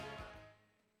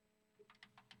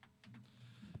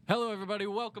Hello, everybody.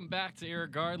 Welcome back to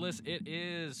Irregardless. It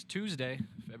is Tuesday,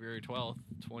 February 12th,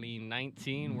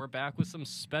 2019. We're back with some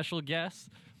special guests.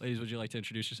 Ladies, would you like to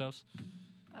introduce yourselves?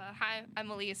 Hi, I'm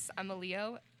Elise. I'm a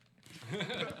Leo.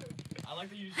 I like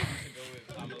that you just used to go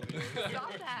with I'm a Leo.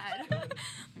 Stop that.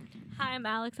 Hi, I'm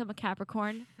Alex. I'm a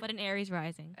Capricorn, but an Aries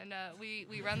rising. And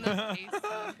we run the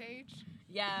Facebook page.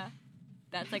 Yeah,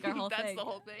 that's like our whole That's thing. the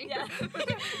whole thing. Yeah.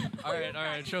 All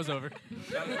right. Show's over.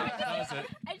 That was it.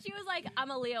 And she was like,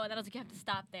 I'm a Leo. And then I was like, you have to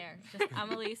stop there. Just,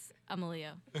 I'm Elise. I'm a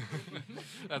Leo.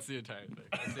 That's the entire thing.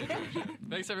 That's the entire show.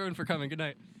 Thanks, everyone, for coming. Good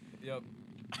night. Yep.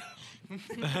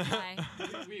 Hi.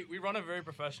 We run a very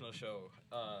professional show,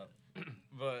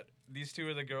 but these two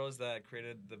are the girls that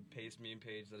created the Pace meme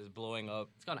page that is blowing up.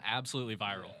 It's gone absolutely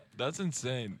viral. That's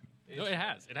insane. No, it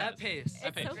has. It has. At Pace.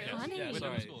 At It's so Pace, funny. Yeah, With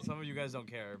sorry. every school. Some of you guys don't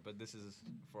care, but this is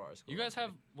for our school. You guys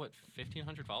have, what,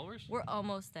 1,500 followers? We're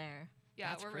almost there. Yeah,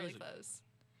 That's we're really crazy. close.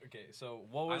 Okay, so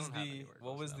what I was don't have the anywhere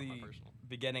what close was to that, the not personal.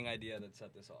 beginning idea that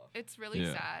set this off? It's really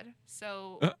Yeah. sad.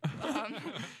 So,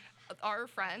 our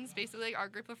friends, basically like, our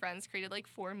group of friends, created like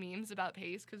 4 memes about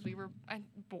Pace because we were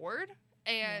bored,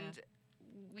 and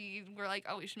we were like,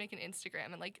 oh, we should make an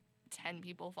Instagram, and like 10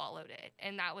 people followed it,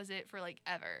 and that was it for like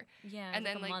ever. Yeah. And And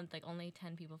then then, a like- month, like only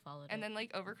 10 people followed And it. then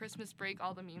like over Christmas break,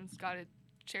 all the memes got it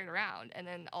shared around, and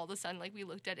then all of a sudden like we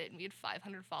looked at it and we had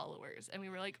 500 followers, and we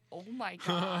were like, oh my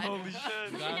god. Holy shit.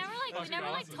 we That's never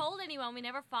like awesome. told anyone. We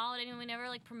never followed anyone. We never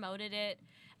like promoted it.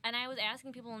 And I was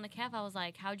asking people in the cafe, I was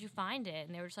like, how'd you find it?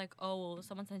 And they were just like, oh, well,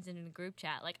 someone sent it in a group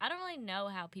chat. Like, I don't really know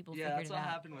how people Yeah, figured that's it what out.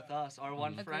 happened with us. Our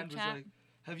one A friend group was chat? like,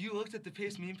 have you looked at the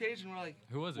Pace meme page? And we're like,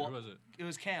 Who was it? What? Who was it? it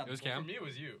was Cam. It was For Cam? me, it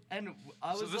was you. And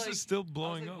I was So this like, is still I was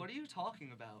blowing like, up. what are you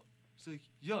talking about? She's like,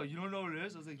 yo, you don't know what it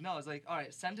is? I was like, no. I was like, all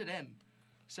right, send it in.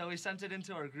 So we sent it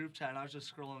into our group chat, and I was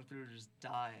just scrolling through, just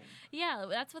dying. Yeah,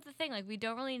 that's what the thing. Like, we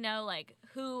don't really know, like,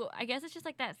 who. I guess it's just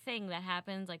like that thing that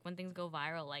happens, like, when things go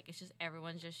viral. Like, it's just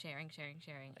everyone's just sharing.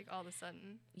 Like all of a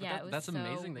sudden. But Yeah, it was that's so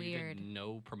amazing that you weird. did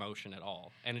no promotion at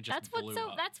all, and it just That's blew what's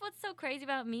so. up. That's what's so crazy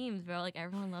about memes, bro. Like,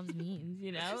 everyone loves memes.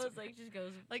 You know, it's like just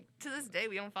goes. Like to this day,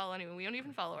 we don't follow anyone. We don't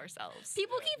even follow ourselves.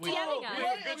 People keep Wait, DMing we us. have a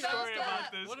What good about story that?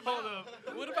 about this. What Hold about,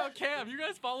 up. what about Cam? You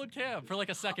guys followed Cam for like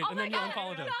a second, Oh and my then you God,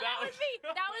 unfollowed no, him. that was me.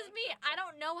 That was me. I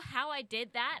don't know how I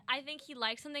did that. I think he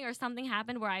liked something or something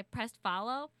happened where I pressed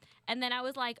follow, and then I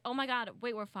was like, "Oh my God,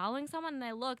 wait, we're following someone." And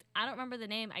I looked. I don't remember the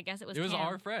name. I guess it was. It was Cam.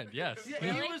 our friend, yes. Yeah,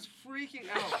 Really? he was freaking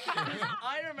out.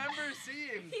 I remember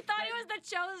seeing. He thought he was the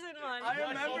chosen one. I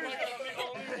remember.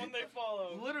 I'm the only one they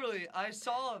follow. Literally, I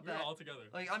saw We were that. all together.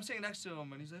 Like, I'm sitting next to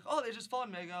him, and he's like, oh, they just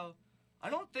followed me. I go, I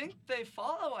don't think they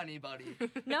follow anybody.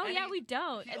 No, And yeah, he- we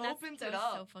don't. He and that's opens that it was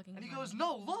up, so fucking and he funny. goes,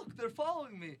 "No, look, they're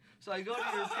following me." So I go to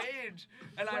your page,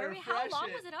 and I Where we- refresh how long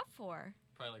it. was it up for?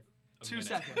 Probably like a 2 minute.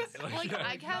 seconds. Like,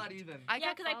 I kept- Not even. I Yeah,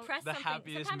 kept because I follow- pressed The something.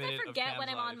 happiest Sometimes I minute of forget when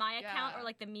Cam's I'm on my account Yeah. or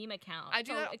like the meme account. I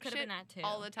do so that it could have shit been that too.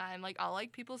 all the time. Like I'll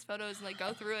like people's photos and like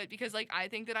go through it because like I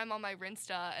think that I'm on my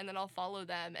Rinsta, and then I'll follow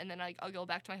them, and then like I'll go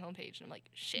back to my homepage and I'm like,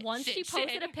 shit. Once shit, she posted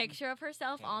shit. a picture of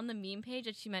herself on the meme page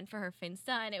that she meant for her Finsta,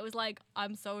 and it was like,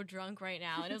 I'm so drunk right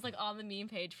now. And it was like on the meme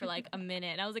page for like a minute.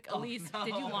 And I was like, Oh, Elise,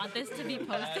 did you no. want this to be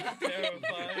posted? That's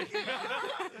terrifying.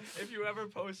 If you ever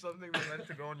post something that's meant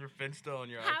to go on your Finsta on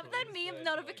your Have actual the Insta, meme it's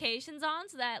notifications on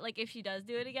so that like if she does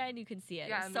do it again, you can see it.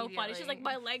 Yeah, It's so funny. She's like,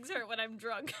 immediately. my legs hurt when I'm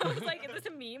drunk. I was like, is this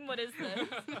a meme? What is this?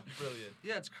 like, brilliant.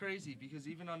 Yeah, it's crazy because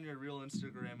even on your real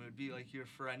Instagram, it would be like your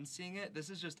friend seeing it. This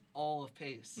is just all of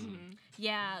Pace. Mhm.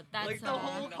 Yeah, that's Like, the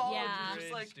whole college yeah. is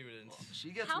just like, students.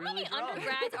 She gets How really many drunk.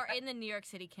 undergrads are in the New York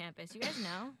City campus? You guys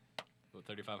know? What,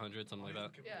 3,500, something like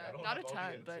that. Yeah, not a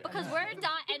ton, but Because we're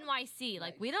 .nyc.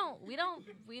 Like we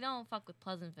don't fuck with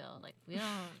Pleasantville. Like we don't.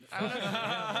 I don't know.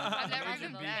 I've never Pleasantville.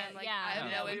 even been. Like Yeah. I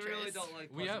have Yeah, no we interest. really don't like.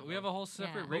 We have a whole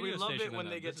separate Yeah. But we radio love station. it when than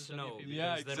they that. get This to is know. WPB.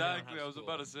 Yeah, Because then we don't exactly. have I was school.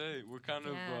 about to say we're kind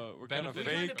of Yeah. we're kind of We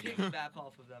Benefit. kind fake. of piggyback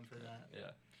off of them for that.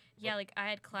 Yeah. Yeah, like I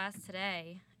had class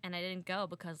today and I didn't go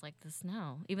because like the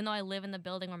snow. Even though I live in the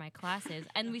building where my class is,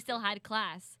 and we still had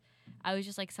class, I was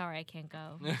just like, sorry, I can't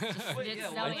go. It's just Wait, it's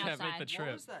yeah, snowing why can't make outside. the trip.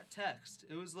 What was that text?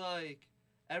 It was like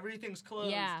everything's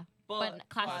closed. Yeah, but but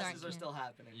classes aren't classes are canceled. still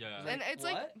happening. Yeah. It was And it's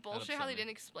like what? bullshit how they upset me. didn't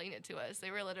explain it to us. They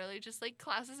were literally just like,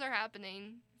 classes are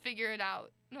happening, figure it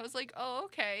out. And I was like, oh,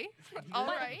 okay. All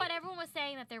But, right. but everyone was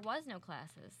saying that there was no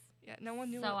classes. Yeah, no one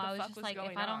knew So what the I was fuck just was like,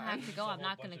 going if I don't on. have to go, I'm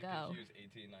not gonna go.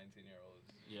 18,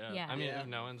 19-year-olds. Yeah. Yeah. I mean, Yeah. if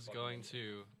no one's going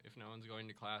to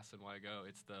class, then why go?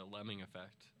 It's the lemming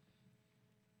effect.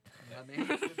 I mean,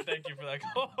 Thank you for that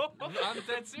call. I'm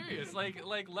dead serious. Like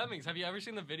lemmings. Have you ever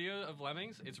seen the video of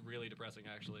lemmings? It's really depressing,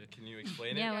 actually. Can you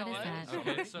explain Yeah, it? what is what? that?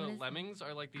 Okay, so What is that? lemmings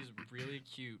are like these really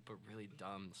cute but really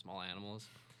dumb small animals.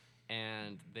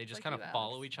 and they just Like kind of you,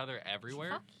 follow Alex. each other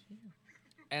everywhere. Fuck you.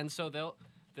 And so they'll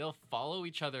follow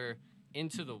each other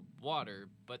into the water,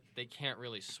 but they can't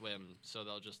really swim, so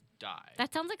they'll just die.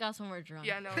 That sounds like us when we're drunk.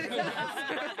 Yeah, no. Oh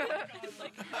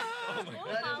my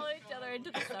We'll God. follow each other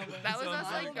into the subway. That was So us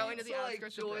I like going to the like,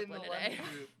 outskirts of join Brooklyn the today.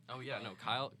 Lemon group. Oh yeah,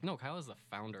 no, Kyle is the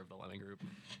founder of the Lemon Group.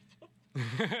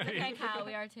 Okay, Kyle,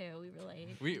 we are too. We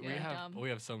relate. we Yeah.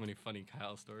 have so many funny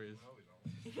Kyle stories.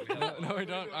 No, we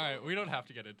don't. All right, we don't have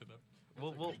to get into them.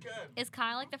 We'll Is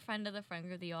Kyle like the friend of the friend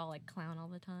group that you all like clown all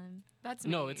the time? That's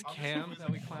No, me. it's Cam that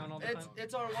we clown all the time.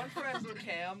 It's our one friend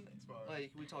Cam.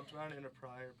 Like we talked about it in a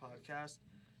prior podcast.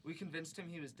 We convinced him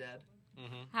he was dead.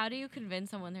 Mm-hmm. How do you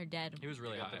convince someone they're dead? He was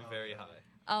really got high. them very high.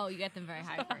 Oh, you get them very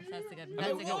high first. That's a good.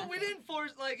 That's a good. Well, we method. didn't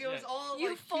force. Like it was all. You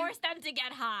like, he- force them to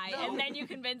get high, No. and then you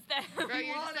convince them. Right,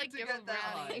 you're just wanted like to give get him that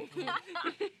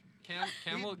brownie.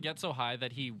 Cam will get so high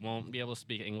that he won't be able to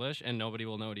speak English and nobody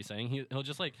will know what he's saying. He'll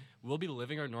just like, we'll be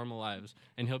living our normal lives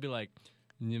and he'll be like,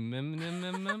 "Nim, nim, nim,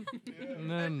 nim, nim,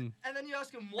 nim." And then you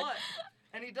ask him what,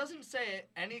 and he doesn't say it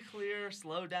any clear,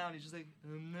 slow down. He's just like,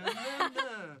 no, no, no.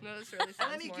 No, this really And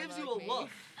sounds then he more gives like you a me. look,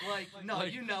 like, no,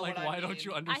 like, you know like, what why I mean. don't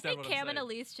you I understand think what Cam I'm and saying?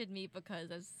 Elise should meet because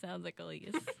that sounds like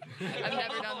Elise. I've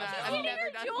never done that. I've Me never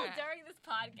neither, done Jewel, that. during this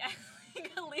podcast.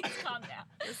 Elise, calm down.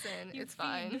 Listen, You it's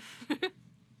fine.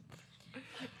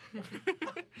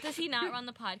 Does he not run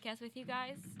the podcast with you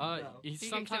guys? Uh, No. he's He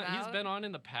kicked sometimes him he's out? been on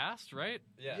in the past, right?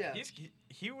 Yeah, Yeah.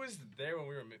 he was there when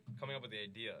we were coming up with the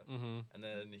idea, Mm-hmm. and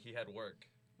then he had work,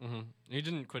 Mm-hmm. He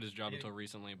didn't quit his job He- until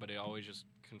recently, but it always just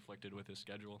conflicted with his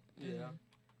schedule. Yeah.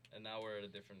 and now we're at a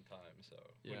different time. So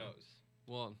Yeah. who knows?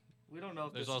 Well, We don't know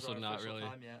if There's this also is our not official really-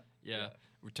 time yet. yeah,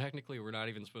 we're not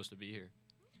even supposed to be here.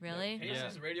 Really?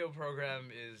 Pace's radio program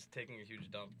is taking a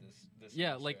huge dump this Yeah,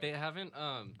 semester. like they haven't.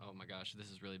 Oh my gosh, this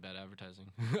is really bad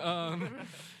advertising.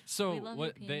 So We love you,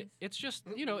 what they? Peas. It's just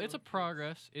it's a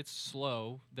progress. It's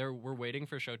slow. We're waiting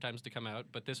for showtimes to come out,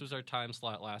 but this was our time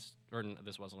slot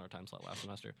this wasn't our time slot last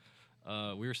semester.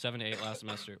 We were 7 to 8 last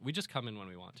semester. We just come in when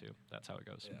we want to. That's how it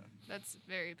goes. Yeah. That's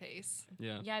very pace.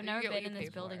 Yeah. Yeah, I've You never get what been you in pay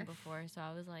this building for. before, so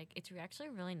I was like, it's actually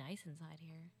really nice inside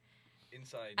here.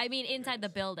 Inside. I mean, inside the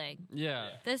building.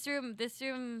 Yeah. This room,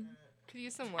 Could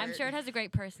use some work. I'm sure it has a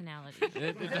great personality.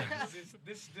 It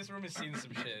does. this room has seen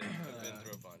some shit. I've been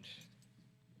through a bunch.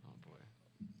 Oh boy.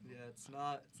 Yeah, it's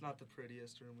not the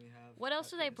prettiest room we have. What else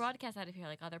at do they Pace. broadcast out of here?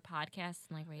 Like other podcasts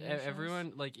and like radio shows?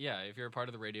 Everyone, like, yeah, if you're a part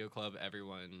of the radio club,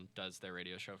 everyone does their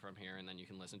radio show from here, and then you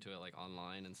can listen to it like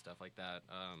online and stuff like that.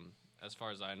 As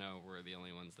far as I know, we're the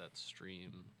only ones that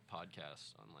stream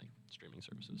podcasts on like streaming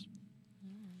services.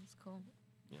 That's cool.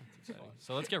 Yeah, it's exciting.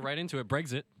 So let's get right into it.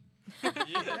 Brexit.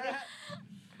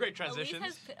 Great Elise transitions.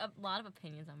 has a lot of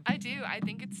opinions on. I do. I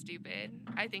think it's stupid.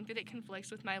 I think that it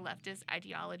conflicts with my leftist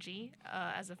ideology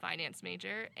as a finance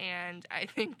major, and I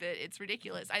think that it's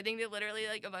ridiculous. I think that literally,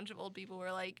 like, a bunch of old people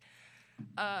were like,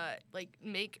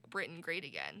 make Britain great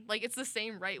again. Like, it's the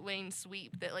same right-wing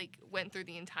sweep that, like, went through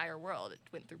the entire world. It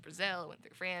went through Brazil, it went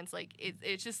through France. Like,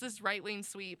 it's just this right-wing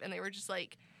sweep, and they were just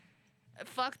like,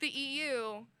 fuck the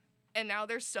EU. And now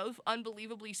they're so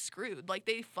unbelievably screwed. Like,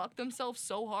 they fucked themselves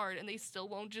so hard, and they still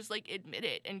won't just, like, admit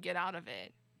it and get out of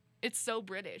it. It's so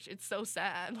British. It's so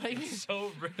sad. Like, It's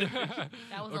so British. That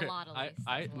was a lot, Elise.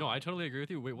 I That's a no, lot. I totally agree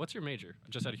with you. Wait, what's your major?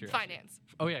 Just out of curiosity. finance.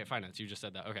 Oh yeah, finance. You just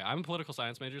said that. Okay, I'm a political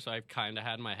science major, so I've kind of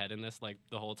had my head in this like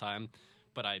the whole time,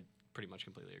 but I pretty much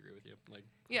completely agree with you. Like,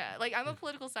 Yeah, like, I'm a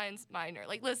political science minor.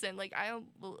 Like, listen, like, I don't,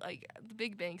 like, the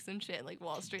big banks and shit, like,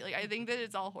 Wall Street. Like, I think that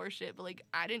it's all horseshit, but, like,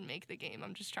 I didn't make the game.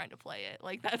 I'm just trying to play it.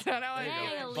 Like, that's not how I There you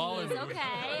Hey, go. do it. Ball Elise. in.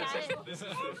 Okay. This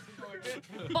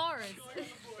is Bars.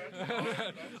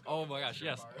 oh my gosh,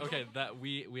 yes. Okay, that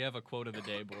we have a quote of the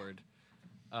day board.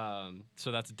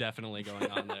 So that's definitely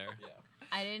going on there. yeah.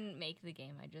 I didn't make the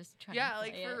game. I just tried. Yeah, to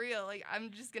like, play for it. real. Like,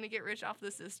 I'm just gonna get rich off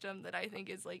the system that I think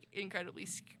is, like, incredibly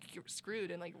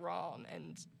screwed and, like, wrong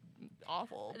and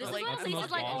awful. This But, is like, what that's the Elise most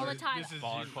is like all the baller- time. This is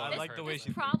Baller you. quality I like the way This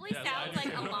she. probably Yes, I sounds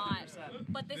like do. a lot,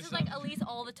 but this is like Elise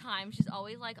all the time. She's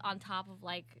always like on top of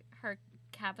like her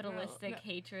capitalistic No,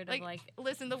 hatred like, of like.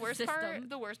 listen, the worst system. part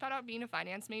about being a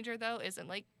finance major, though, isn't,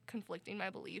 like, conflicting my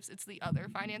beliefs. It's the other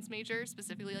finance major,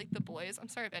 specifically, like, the boys. I'm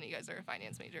sorry if any of you guys are a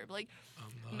finance major, but, like,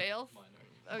 male.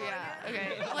 Oh, yeah,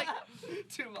 okay. Like,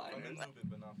 Too minor.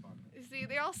 See,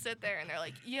 they all sit there and they're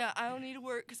like, yeah, I don't need to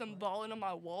work because I'm balling on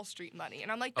my Wall Street money.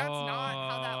 And I'm like, that's not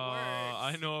how that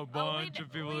works. I know a bunch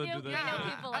of people that do that. We know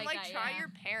Yeah, people I'm like like, that, try yeah. your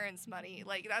parents' money.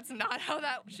 Like, that's not how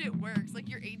that shit works. Like,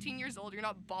 you're 18 years old, you're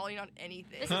not balling on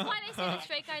anything. This is why they say the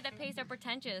straight guy that pays are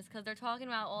pretentious, because they're talking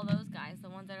about all those guys, the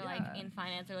ones that are like Yeah. in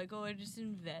finance. They're like, oh, I just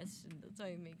invest, and that's how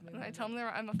you make my And money. I tell them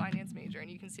I'm a finance major, and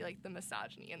you can see like the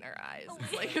misogyny in their eyes. Oh,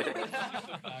 It's like,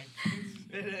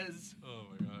 It is. Oh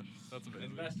my gosh, that's amazing.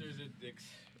 Investors are dicks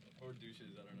or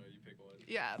douches. I don't know. You pick one.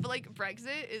 yeah, but like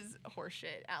Brexit is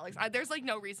horseshit, Alex. There's like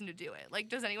no reason to do it. Like,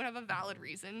 does anyone have a valid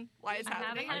reason why it's I haven't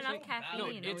happening? had enough think- caffeine, No,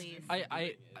 at it's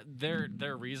least.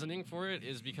 their reasoning for it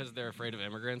is because they're afraid of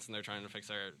immigrants and they're trying to fix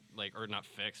their or not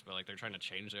fix, but like they're trying to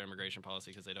change their immigration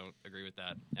policy because they don't agree with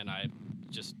that. And I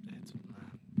just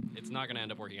it's not going to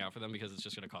end up working out for them because it's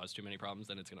just going to cause too many problems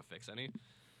than it's going to fix any.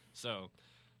 So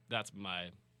that's my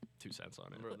 2 cents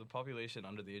on it. Bro, the population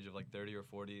under the age of like 30 or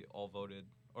 40 all voted,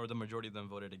 or the majority of them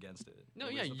voted against it. No,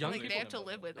 It yeah, was the young Like, population they have to that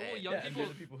live voted. with Well, it. young Yeah, and people-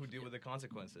 they're the people who deal with the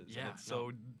consequences. and Yeah, it's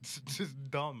so just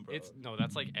dumb, bro. It's no,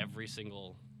 that's like every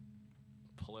single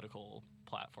political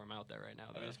platform out there right now.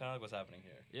 I mean, it's kind of like what's happening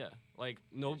here. Yeah, like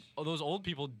no, those old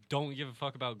people don't give a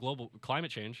fuck about global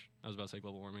climate change. I was about to say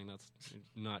global warming. That's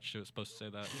not supposed to say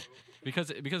that because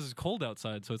it's cold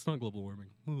outside, so it's not global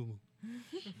warming.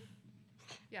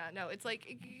 Yeah, no, it's like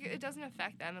it doesn't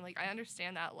affect them, and like I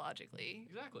understand that logically.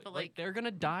 Exactly. But, Like like- they're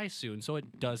gonna die soon, so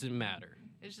it doesn't matter.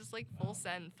 It's just like full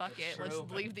send. Fuck it. True.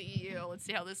 Let's leave the EU. Let's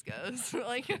see how this goes.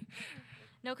 like,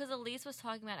 No, because Elise was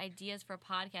talking about ideas for a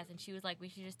podcast, and she was like, we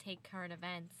should just take current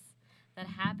events that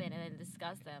happen and then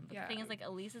discuss them. But Yeah. the thing is, like,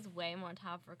 Elise is way more on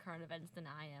top for current events than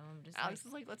I am. I'm just Alex like,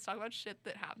 is like, let's talk about shit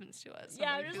that happens to us.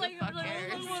 yeah, I'm I'm just who like, the fuck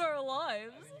cares? let's about our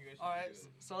lives. All right,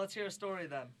 so let's hear a story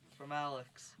then from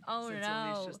Alex. Oh, since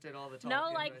no. Elise just did all the talking. No,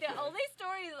 like, right the there. only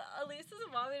stories Elise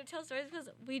doesn't want me to tell stories because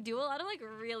we do a lot of, like,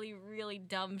 really, really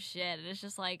dumb shit. And it's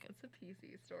just like, It's a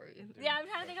PC story. yeah, I'm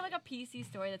trying to think of, like, a PC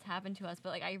story that's happened to us, but,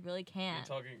 like, I really can't.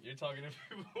 You're talking to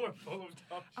people who are full of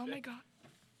dumb Oh shit. my god.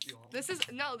 This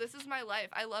is my life.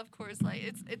 I love Coors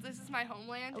Light. This is my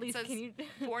homeland. Elise, it says can you...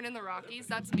 born in the Rockies.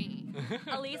 That's me.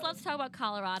 Elise, let's talk about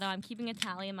Colorado. I'm keeping a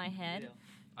tally in my head. Yeah.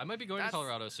 I might be going That's- to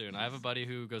Colorado soon. I have a buddy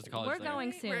who goes to college We're there.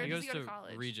 going soon. Where He does goes he go to to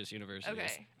college? Regis University.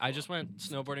 Okay, I just went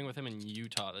snowboarding with him in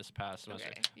Utah this past semester.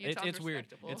 Okay, Utah's It's weird.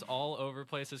 respectable. It's all over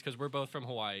places because we're both from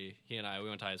Hawaii. He and I, we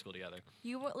went to high school together.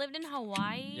 You lived in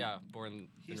Hawaii? Yeah, born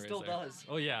He and raised still there. does.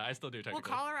 Oh yeah, I still do Well,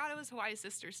 technically. Colorado is Hawaii's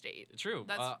sister state. True.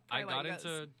 That's I probably why got he into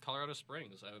goes. Colorado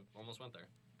Springs. I almost went there.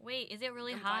 Wait, is it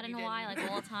really I'm hot glad in you Hawaii? didn't.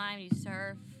 Like all the time? Do you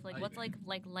surf? Like what's like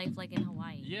life like in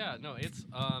Hawaii? Yeah, no, it's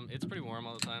pretty warm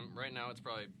all the time. Right now, it's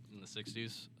probably in the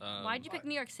 60s. Why'd you pick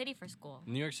New York City for school?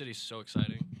 New York City's so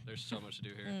exciting. There's so much to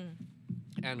do here. Mm.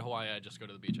 And Hawaii, I just go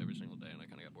to the beach every single day, and I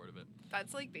kind of got bored of it.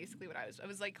 That's like basically what I was. I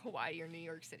was like Hawaii or New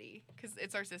York City because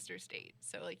it's our sister state.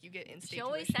 So like you get in-state She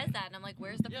always tuition. says that, and I'm like,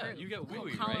 where's the Yeah, proof? you get Oh,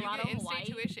 woo-wee, right? Colorado, You get in-state Hawaii.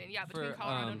 tuition. Yeah, between For,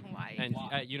 Colorado and Hawaii. And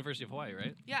at University of Hawaii,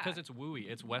 right? Yeah. Because it's WUI.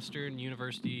 It's Western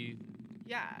University.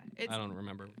 yeah, it's I don't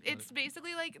remember. what it's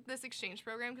basically like this exchange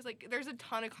program because like there's a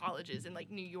ton of colleges in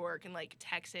like New York and like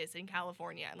Texas and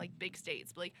California and like big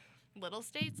states, but like little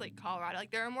states like Colorado,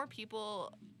 like there are more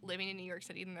people living in New York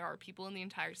City than there are people in the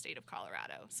entire state of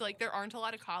Colorado. So like there aren't a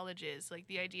lot of colleges. Like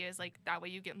the idea is like that way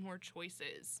you get more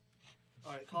choices.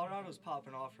 All right, Colorado's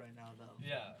popping off right now, though.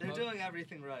 Yeah. They're but- doing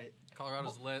everything right.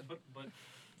 Colorado's lit. But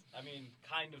I mean,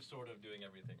 kind of, sort of doing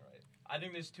everything right. I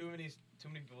think there's too many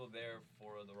people there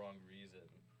for the wrong reason.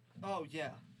 Oh yeah.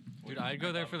 Dude, I'd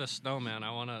go there for the snow, man.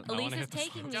 I wanna Elise is hit the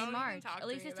taking me Don't in even March. talk to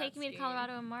Elise me is about taking me to skiing.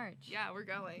 Colorado in March. Yeah, we're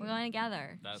going. We're going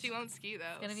together. That's, She won't ski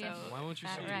though. gonna be a so- why won't you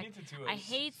That ski? wreck. You need to do I a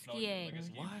hate snow day, like a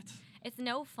skiing. ski. What? It's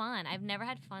no fun. I've never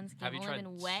had fun skiing. Have you I've only tried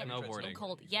been wet snowboarding? and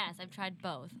cold. Yes, I've tried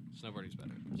both. Snowboarding's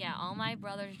better. Yeah, all my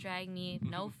brothers drag me.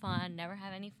 No fun. Never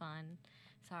have any fun.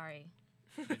 Sorry.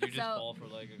 Did you just So- fall for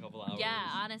like a couple hours? Yeah,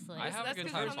 honestly. I have a That's good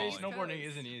 'cause time it's on the falling. Snowboarding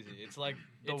coast. isn't easy. It's like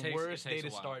the It takes worst day a to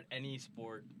while. start any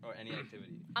sport or any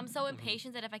activity. I'm so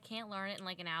impatient that if I can't learn it in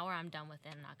like an hour, I'm done with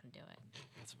it. I'm not gonna do it.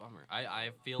 It's a bummer.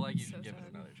 I feel like you So should give sad.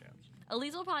 it another chance.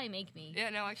 Elise will probably make me. Yeah,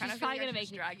 no, I kind She's of probably gonna should make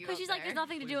just me. drag you Because up she's like, there. there's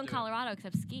nothing to Please do in do. Colorado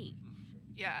except ski.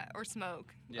 Yeah, or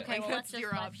smoke. Yeah. Okay, Like, well that's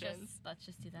your let's options.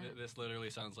 just do that. This literally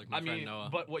sounds like my I friend mean, Noah.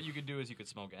 but what you could do is you could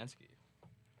smoke and ski.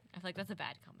 I feel like that's a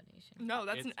bad combination. No,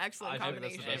 that's an It's- excellent I think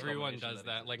that's the combination. best Everyone combination does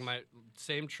that that. Like my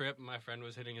same trip, my friend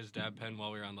was hitting his dab pen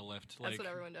while we were on the lift. Like, That's what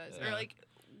everyone does. yeah. Or like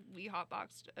we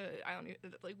hotboxed. I don't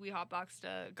even, like we hotboxed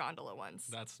a gondola once.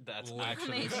 That's That's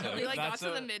actually Amazing. sick. We like got That's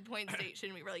to a- the midpoint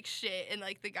station. We were like shit, and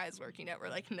like the guys working it were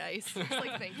like nice. It's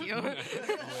like thank you.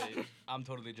 Wait, I'm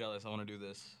totally jealous. I want to do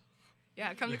this.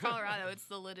 Yeah, come to Colorado. It's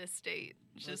the littest state.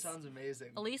 It's That just sounds amazing.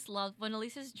 Elise loves when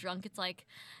Elise is drunk. It's like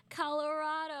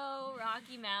Colorado,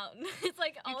 Rocky Mountain. It's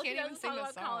like all she can't does even is sing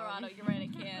talk the about Colorado. song. You're right,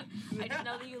 I can't. I just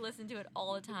know that you listen to it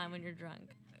all the time when you're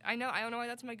drunk. I know. I don't know why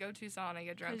that's my go-to song. I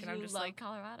get drunk 'Cause and I'm you just love like,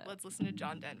 Colorado. let's listen to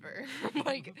John Denver.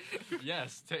 Like,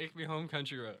 Yes, take me home,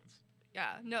 country roads.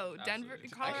 yeah, no, Denver, Absolutely.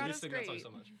 Colorado's I sing that song great.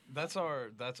 so much.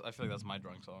 I feel like that's my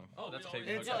drunk song. Oh, that's Take okay.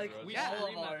 Me It's Home, like Country Roads. we Yeah. all of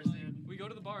scream ours, that. dude. We go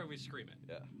to the bar and we scream it.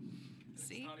 Yeah.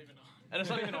 See? And it's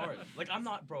not even ours. Like I'm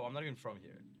not even from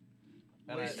here.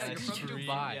 And Wait, I, so and I you're from scream-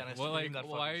 Dubai. Yeah, and I Well, like, scream that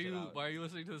why are fucking shit you out. why are you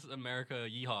listening to this America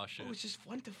yeehaw shit? Oh, it's just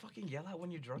fun to fucking yell out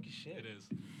when you're drunk as shit. It is.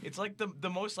 It's like the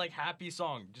most like happy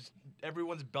song. Just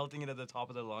everyone's belting it at the top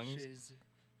of their lungs.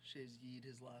 Shiz yeed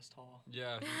his last haul.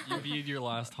 Yeah, you beat your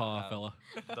last haw, fella.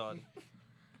 Done.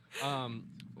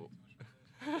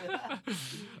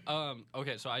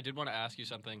 Okay, so I did want to ask you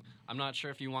something. I'm not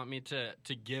sure if you want me to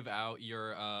give out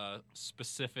your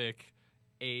specific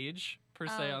age per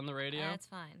se Oh, on the radio. That's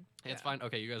fine. It's Yeah. fine.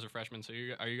 Okay, you guys are freshmen, so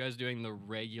are you guys doing the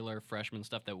regular freshman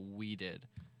stuff that we did?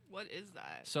 What is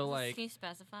that? So like, Can you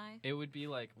specify? it would be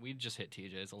like we just hit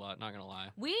TJ's a lot. Not gonna lie.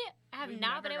 We have We've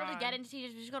not been never able to get gone. into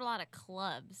teachers. We just go to a lot of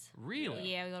clubs.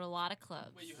 Really? Yeah, we go to a lot of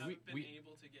clubs. Wait, you We- haven't been we-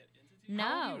 able to get into teachers?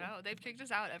 No. No, they've kicked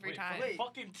us out every Wait, time. wait.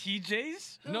 Fucking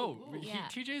TJ's? No, Who? Yeah.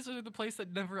 TJ's are the place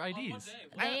that never On what IDs.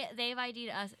 day? They've ID'd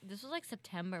us. This was like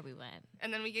September we went.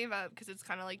 And then we gave up because it's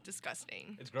kind of like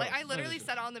disgusting. It's Like I gross. literally It is.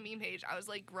 said on the meme page, I was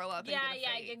like, grow up. And get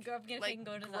a fake. grow up, get a Like, fake, and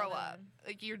go to the grow other up. one.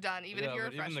 Like you're done, even Yeah, if you're a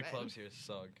but freshman. even the clubs here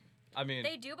suck. I mean,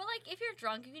 They do, but like if you're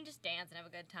drunk, you can just dance and have a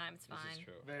good time. It's this fine. is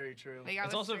true. Very true. Like, I It's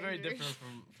was also very strangers.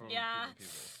 different from Yeah.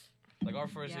 people. Like our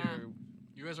first Yeah. year,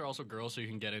 You guys are also girls, so you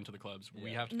can get into the clubs.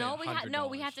 We Yeah. have to. No, pay we have $100.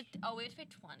 to. Oh, we have to pay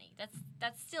 20.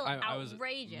 That's still I was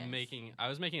outrageous. I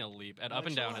was making a leap. At Why up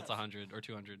and don't you down, it's laugh? 100 or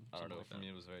 200. I don't something know. like For that. me,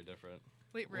 it was very different.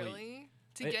 Wait, really?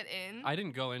 To It- get in? I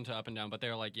didn't go into up and down, but they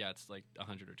were like, yeah, it's like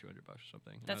 100 or 200 bucks or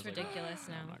something. And I That's was like, ridiculous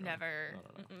 "Ah, I'm now. not going." Never. I don't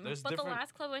know. But the different-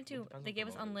 last club I went it to, depends they on gave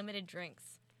us promoters. unlimited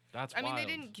drinks. That's I mean, they wild.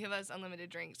 didn't give us unlimited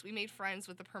drinks. We made friends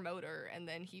with the promoter, and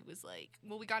then he was like,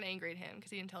 well, we got angry at him because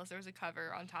he didn't tell us there was a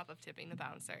cover on top of tipping the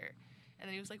bouncer. And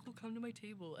then he was like, well, come to my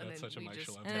table. And That's then such a we Mike just.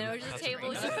 Shalem And then it was type just of-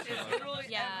 tables. That's It's literally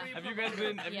Yeah. every Have you guys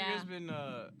been? Have Yeah. you guys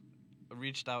been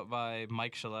reached out by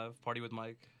Mike Shalev? Party with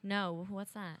Mike. No,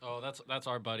 what's that? Oh, that's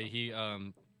our buddy. He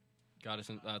got us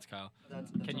in. That's Kyle. That's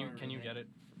Can you our get it,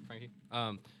 Frankie?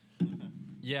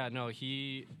 Yeah, no,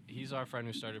 he's our friend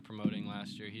who started promoting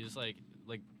last year. He's like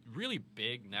really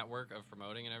big network of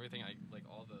promoting and everything. I like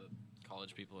all the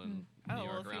college people in New Oh, well,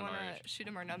 York if you around want our to age. shoot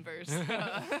him our numbers.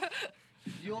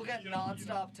 You'll get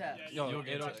nonstop texts. Yo, You'll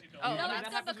get it'll- text. Oh, No, that that's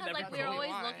good happens with because every like we're promoter. always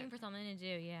want. looking for something to do.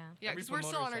 Yeah. Yeah, Every because we're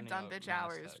still on our promoter's dumb sending bitch out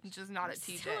hours, mass texts. just not at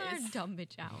Still our TJ's. dumb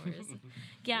bitch hours.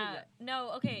 Yeah.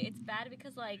 No. Okay. It's bad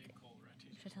because like.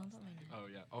 Should I tell them about my night? Oh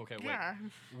yeah. Okay, wait. Yeah.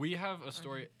 We have a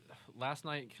story last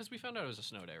night because we found out it was a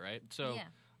snow day, right? So,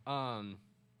 yeah.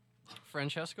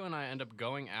 Francesco and I end up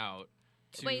going out.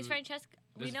 To, Wait, is Francesca?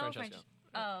 This We is know Francesco.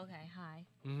 Oh, okay. Hi.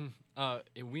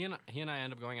 He and I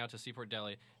end up going out to Seaport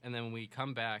Deli, and then we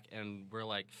come back and we're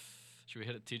like, should we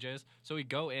hit at TJ's? So we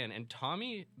go in, and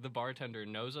Tommy, the bartender,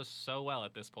 knows us so well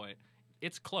at this point.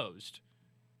 It's closed.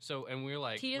 So, and we're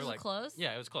like, TJ's we're was like, closed?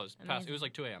 yeah, it was closed. Past, it Amazing. was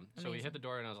like 2 a.m. So we Amazing. hit the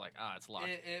door, and I was like, it's locked.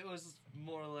 It was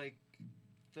more like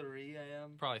 3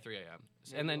 a.m. Probably 3 a.m.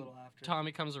 maybe And a then little after.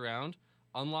 Tommy comes around,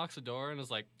 unlocks the door, and is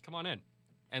like, come on in.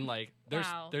 And like, there's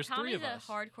Wow. there's Tommy's three of us.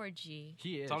 a hardcore G.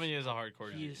 He is. Tommy is a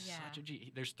hardcore. He G. is Yeah. such a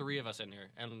G. There's 3 of us in here,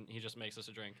 and he just makes us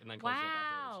a drink, and then closes up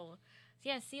afterwards. Wow.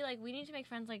 Yeah, see, like, we need to make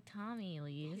friends like Tommy,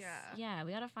 Elise. Yeah. Yeah,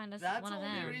 we gotta find us That's one the of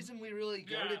only them. reason we really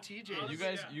go to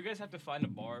TJ's. You guys have to find a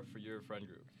bar for your friend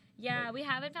group. Yeah, we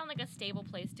haven't found, like, a stable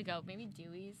place to go. Maybe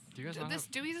Dewey's. Do you guys not This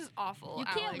have, Dewey's is awful. You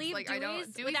can't Alex. leave like, I don't, Dewey's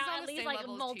Dewey's without is on at the least, same like,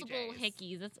 level as multiple TJ's.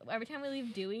 hickeys. That's, every time we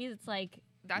leave Dewey's, it's like...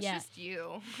 That's Yeah. just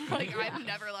you. Like I've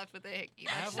never left with a hickey.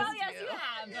 That's No, just yes, you. you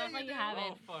have. But like, you haven't.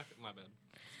 Oh fuck, my bad.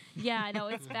 Yeah, I know,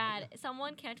 it's bad.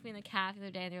 Someone catch me in the calf the other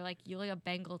day, and they're like, "You look like a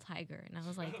Bengal tiger," and I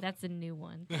was like, "That's a new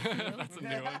one." That's a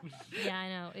new one. Yeah, I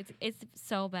know. It's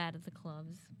so bad at the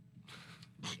clubs.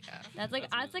 Yeah.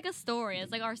 That's like a story.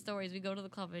 It's like our stories. We go to the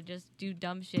club and just do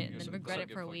dumb shit and guys then are- regret so it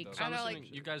get for a fucked week. up. So I'm I know, assuming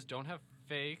like- you guys don't have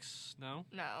fakes, no?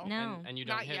 No. No. And you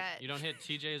don't Not hit yet. you don't hit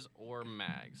TJ's or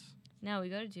Mags. No, we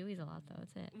go to Dewey's a lot though.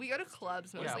 That's it. We go to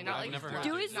clubs Yeah, mostly, well, not I've like never clubs.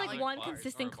 had Dewey's is not like bar- one or a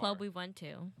consistent bar. club we went to.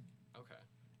 Okay.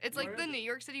 It's like Where the is it? New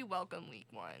York City Welcome Week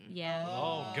one. Yeah.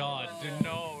 Oh God, dude,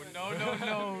 no.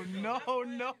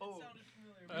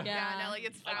 Yeah, no, like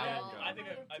it's foul. I think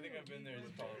I've been there.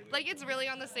 Probably. Like it's really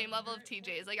on the same level of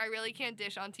TJ's. Like I really can't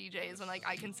dish on TJ's when like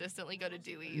I consistently go to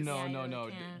Dewey's. No, Yeah, no, you no.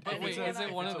 can't. But It's wait, a- is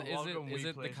it one it's of a the, welcome is week it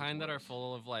the place, kind that are worse.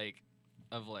 full of like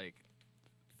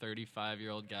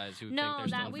 35-year-old guys who think No, they're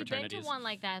still that in we've been to fraternities. one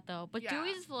like that though. But Yeah.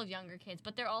 Dewey's is full of younger kids,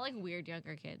 but they're all like weird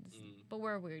younger kids. But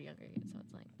we're weird younger kids, so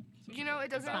it's like You know, it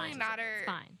doesn't it's really fine. matter. It's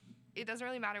fine. It doesn't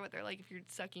really matter what they're like if you're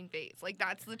sucking face. Like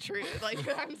that's the truth. Like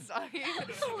I'm sorry.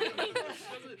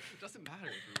 doesn't matter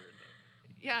if you're weird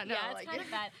Yeah, no, yeah, it's like kind of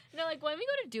bad. No, like when we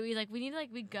go to Dewey's, like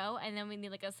we go and then we need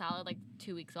like a solid like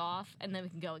 2 weeks off and then we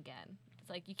can go again. It's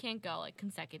like you can't go like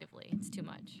consecutively. It's too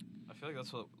much. I feel like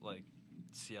that's what like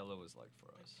Cielo was like for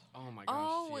us. though. Oh my gosh,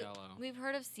 Oh, Cielo. we've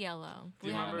heard of Cielo. Do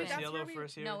you We remember haven't. That's Cielo where we-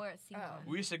 first year? No, we're at Cielo. Oh.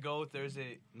 We used to go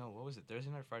Thursday. No, what was it? Thursday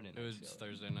night, or Friday night. It was Cielo?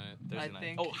 Thursday night. Thursday I night.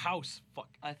 think- Oh, house. Fuck.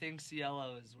 I think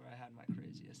Cielo is where I had my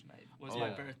craziest night. Was Oh, my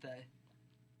yeah. birthday.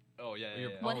 Oh yeah,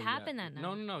 You're- What oh, happened yeah. that night?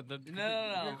 No.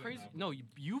 No. You're crazy. No,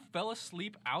 you fell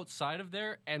asleep outside of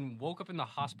there and woke up in the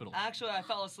hospital. Actually, I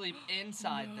fell asleep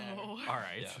inside there, All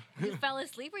right. Yeah. You fell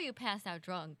asleep or you passed out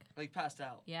drunk? like passed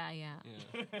out. Yeah, yeah.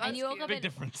 Yeah. And you woke up Big in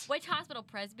difference. which hospital?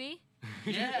 Presby?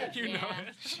 Yeah. You know Yeah.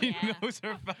 it. She Yeah. knows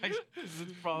her facts. This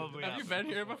is probably. Have you been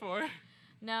here before?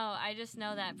 No, I just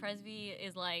know that Presby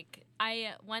is like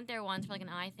I went there once for like an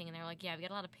eye thing, and they were like, "Yeah, we got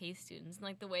a lot of PACE students." And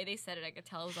like the way they said it, I could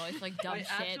tell it was always like dumb Wait,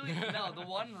 shit. actually, no. The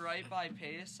one right by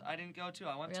Pace, I didn't go to.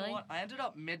 I went Really? to one. I ended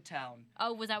up Midtown.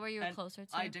 Oh, was that where you were And closer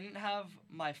to? I didn't have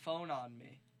my phone on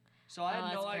me, so I Oh,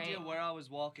 had no that's idea great. where I was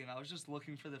walking. I was just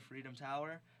looking for the Freedom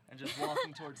Tower and just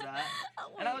walking towards that.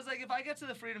 Oh, And I was like, if I get to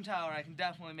the Freedom Tower, I can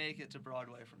definitely make it to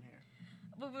Broadway from here.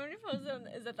 But when you posted,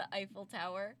 is that the Eiffel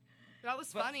Tower? that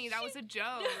was But- funny. That was a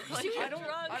joke. She Like, was I don't.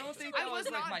 drunk. I don't think I that was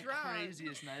was like not my drunk.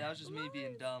 craziest night. That was just me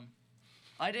being dumb.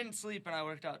 I didn't sleep and I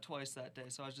worked out twice that day,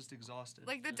 so I was just exhausted.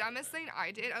 Like the dumbest thing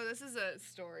I did. Oh, this is a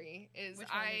story. Is Which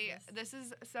one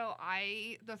is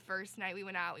the first night we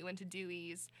went out, we went to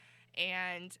Dewey's,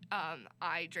 and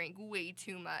I drank way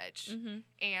too much. Mm-hmm.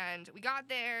 And we got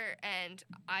there, and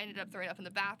I ended up throwing up in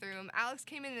the bathroom. Alex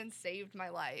came in and saved my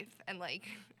life, and like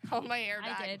held my hair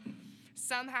back. I did.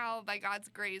 Somehow, by God's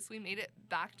grace, we made it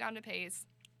back down to Pace.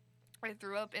 I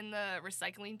threw up in the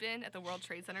recycling bin at the World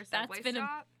Trade Center subway been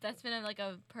stop. That's been like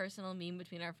a personal meme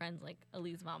between our friends, like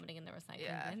Elise vomiting in the recycling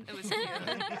Yeah, bin. it was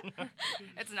cute.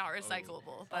 It's not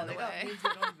recyclable, by oh, the they got way. memes they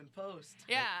don't even post.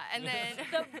 Yeah, and then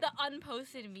the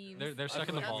unposted memes. They're stuck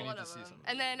in the feel like vault. we need to see some of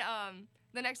and then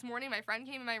the next morning my friend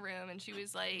came in my room and she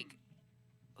was like,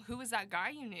 "Who was that guy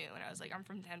you knew?" And I was like, "I'm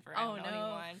from Denver. I Oh, don't know no.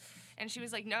 anyone." And she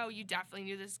was like, "No, you definitely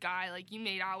knew this guy. Like you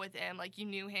made out with him. Like you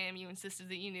knew him. You insisted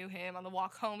that you knew him. On the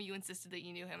walk home, you insisted that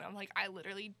you knew him." And I'm like, "I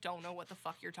literally don't know what the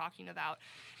fuck you're talking about."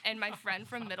 And my friend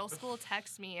from middle school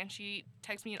texts me, and she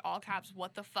texts me in all caps,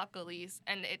 "What the fuck, Elise?"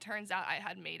 And it turns out I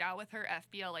had made out with her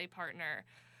FBLA partner,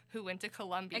 who went to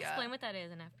Columbia. Explain what that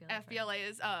is in FBLA. FBLA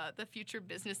is the Future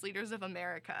Business Leaders of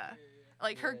America.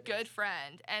 Like her good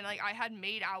friend, and like I had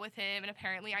made out with him, and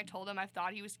apparently I told him I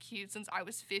thought he was cute since I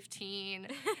was 15,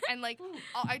 and like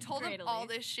I told him Great, all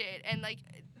Elise. this shit, and like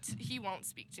he won't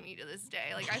speak to me to this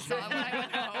day. Like I saw him when I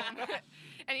went home,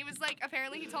 and he was like,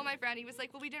 apparently he told my friend, he was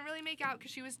like, "Well, we didn't really make out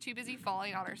because she was too busy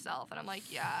falling on herself," and I'm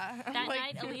like, "Yeah." That Like,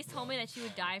 night, Elise told me that she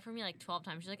would die for me like 12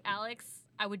 times. She's like, "Alex,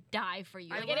 I would die for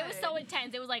you." I Like, and it was so would.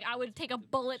 intense. It was like I would take a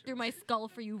bullet through my skull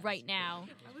for you right now.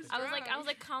 I was drunk.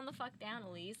 like, calm the fuck down,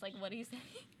 Elise. Like, what are you saying?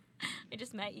 I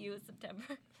just met you in September.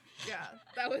 yeah,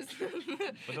 that was.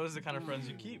 But those are the kind of friends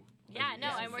you keep. Yeah, no,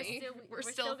 Yeah, and we're see? still We're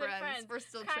still still good friends. friends. We're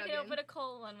still cracking chugging. open a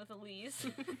cold one with Elise.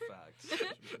 Facts.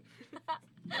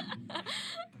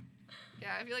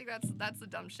 Yeah, I feel like that's the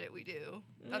dumb shit we do.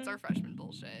 That's Mm. our freshman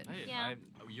bullshit. Yeah.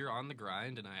 You're on the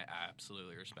grind, and I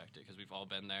absolutely respect it because we've all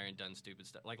been there and done stupid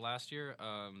stuff. Like last year,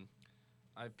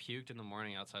 I puked in the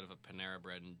morning outside of a Panera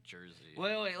Bread in Jersey.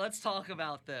 Wait, let's talk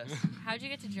about this. How'd you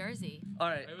get to Jersey? All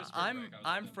right, It was spring I'm break, I was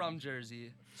I'm with from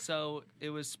Jersey, so it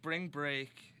was spring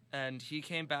break, and he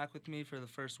came back with me for the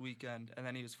first weekend, and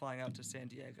then he was flying out to San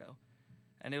Diego,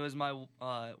 and it was my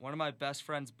one of my best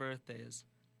friend's birthdays,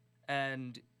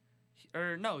 and he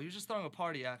was just throwing a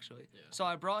party actually. Yeah. So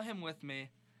I brought him with me,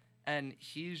 and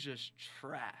he's just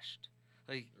trashed.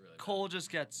 Like Really bad. Cole just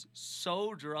gets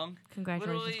so drunk,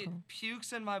 Congratulations, literally Cole.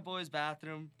 pukes in my boy's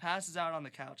bathroom, passes out on the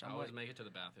couch. I I'm always like, make it to the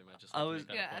bathroom. I just I like to was- make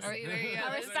that Yeah, a point. see, there you go.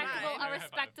 A That's respectable, fine. a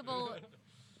respectable,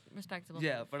 respectable.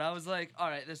 yeah, but I was like, all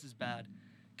right, this is bad.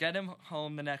 Get him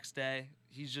home the next day.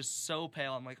 He's just so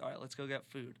pale. I'm like, all right, let's go get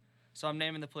food. So I'm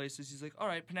naming the places. He's like, all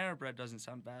right, Panera Bread doesn't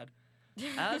sound bad.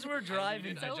 As we're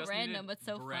driving, So random, but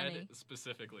so bread funny.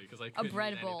 specifically because I couldn't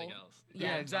bread eat bowl. anything else. Yeah,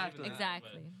 Yeah, exactly. Not even that,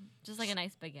 Exactly. Just like a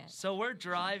nice baguette. so we're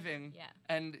driving, Yeah.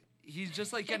 and he's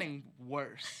just like getting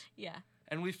worse. Yeah.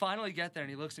 And we finally get there, and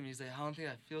he looks at me. He's like, I don't think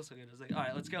I feel so good. I was like, all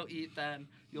right, let's go eat then.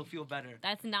 You'll feel better.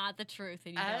 That's not the truth,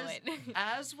 and you know it.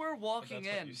 As we're But walking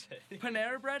that's what in, you say.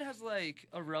 Panera Bread has like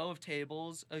a row of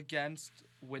tables against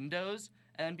windows,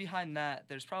 and behind that,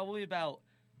 there's probably about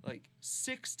like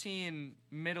 16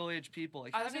 middle-aged people.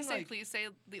 Like I was gonna having, say, like, please say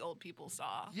the old people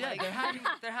saw. yeah, Like,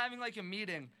 they're having like a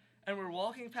meeting, and we're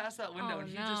walking past that window, Oh and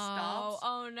he no! just stops,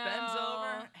 Oh no! bends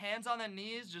over, hands on the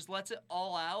knees, just lets it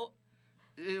all out.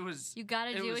 It was. You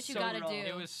gotta it do was what you so gotta wrong. do.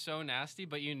 It was so nasty,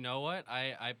 but you know what?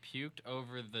 I puked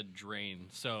over the drain,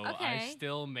 so I Okay.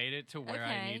 still made it to where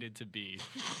I Okay. needed to be.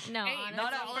 No, Hey, honestly.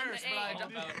 Not at all in the first, but A. All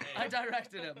about I A.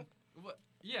 directed him. What?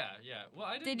 Yeah. Well,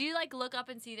 I didn't. Did you like look up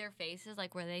and see their faces?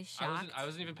 Like, were they shocked? I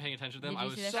wasn't even paying attention to them. Did I you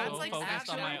was see their so faces? That's, like, focused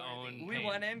on my actually- own. We pain.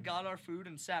 went in, got our food,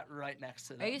 and sat right next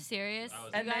to them. Are you serious? I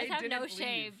was- You And guys they have no didn't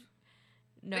shame. leave.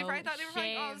 No they probably thought they were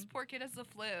like, oh, shame. this poor kid has the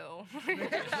flu.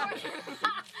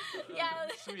 Yeah,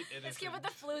 Sweet this kid with innocence. the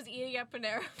flu's eating at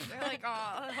Panera. They're like, oh,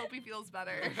 I hope he feels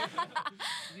better.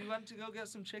 You went to go get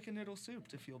some chicken noodle soup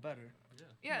to feel better.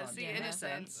 Yeah, Come on, see, yeah.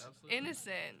 innocent. Absolutely.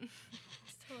 Innocent.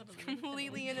 Totally Completely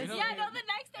We don't- innocent. Yeah, no, the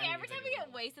next day, every time Anything we about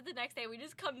get wasted the next day, we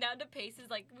just come down to Paces,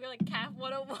 like, we're like CAF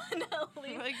 101 at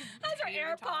least. Like, Has our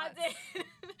tater AirPods tots. in.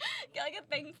 Get like a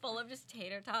thing full of just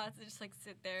tater tots and just like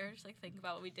sit there, just like think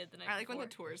about what we did the night I like when the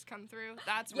before. tours come through.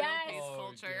 That's Yes. real pace Oh,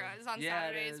 culture. yeah. It's on Yeah, it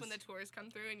Saturdays when is. the tours come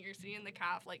through and you're sitting in the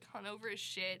calf like hungover as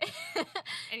shit,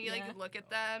 and you Yeah. like look at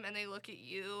them and they look at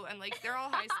you and like they're all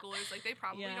high schoolers. Like they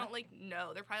probably Yeah. don't like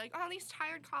know. They're probably like, oh, these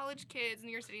tired college kids, and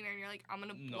you're sitting there and you're like, I'm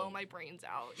gonna No. blow my brains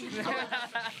out. Elise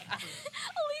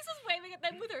was waving at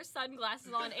them with her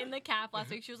sunglasses on in the calf last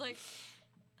week. She was like,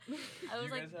 I Do was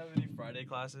you like, guys have any Friday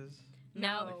classes?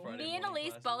 no. Like Friday Me and morning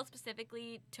Elise classes? both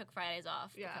specifically took Fridays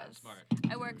off. Yeah. because Smart.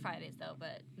 I work Fridays though,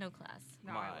 but no class.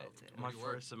 No, I will too. my Where do you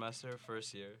work? first semester,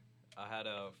 first year, I had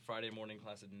a Friday morning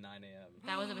class at 9 a.m.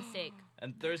 That was a mistake.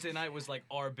 And Thursday night was like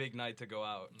our big night to go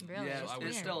out. Really? Yes, So I it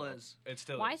was- still is. It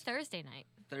still Why is. Thursday night?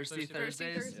 Thirsty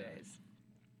Thursday Thursdays. Thursdays.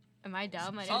 Am I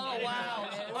dumb? I didn't Oh know wow!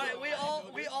 that.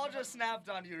 Right, we all just snapped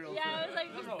on you real Yeah, I was quick.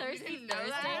 like, No, no. Thursday, You didn't know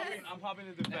that? Thursday. I'm popping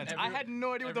the defense. Every- I had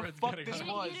no idea what the everyone's fuck getting this hung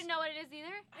You, was. you didn't know what it is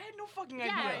either? I had no fucking Yeah,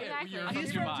 idea. exactly. You're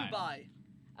He's from from Dubai. Dubai.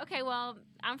 Okay, well,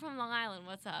 I'm from Long Island.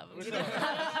 What's up? What's I don't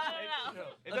up? know.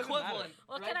 It doesn't Equivalent. matter.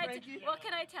 What Right, can I Frankie? what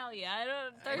can I tell you? I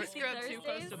don't Thursday Scrub too close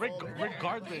Thursdays. to Reg- Boulder.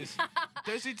 regardless,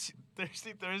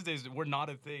 Thursday Thursdays were not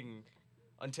a thing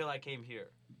until I came here.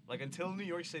 Like until New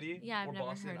York City Yeah, I've or never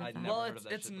Boston, heard of I'd that. never Well, heard of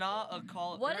that it's shit not before. a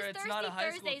college. What does it's not a Thirsty high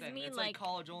school Thursdays thing. mean, It's like-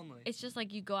 college only. It's just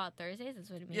like you go out Thursdays. That's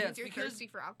what it means. Yeah, it's You're because- thirsty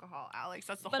for alcohol, Alex.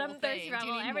 That's the But whole I'm thirsty thing. for Do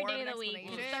you alcohol need every more day of of an the week. It's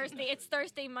explanation? Thursday. It's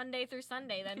Thursday, Monday through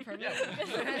Sunday. Then for me.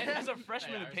 Yeah. As a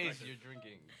freshman Hey, I at Pace, respect it. you're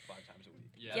drinking 5 times a week.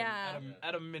 Yeah.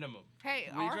 At a minimum. Hey,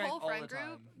 We our drank whole all friend the group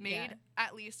time. made Yeah.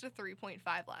 at least a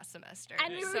 3.5 last semester.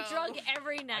 And we were So- drunk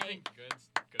every I night. think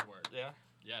good work. Yeah.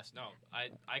 Yes. No.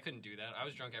 I couldn't do that. I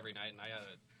was drunk every night, and I had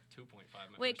a 2.5.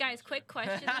 my Wait, first guys, semester. quick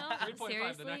question though.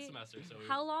 3.5 the next Seriously, semester. So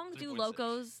how long do 3.6.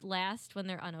 locos last when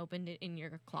they're unopened in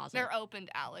your closet? They're opened,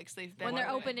 Alex. They've been When they're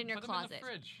Why open. opened in your Put them in the closet.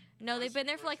 fridge. No, they've been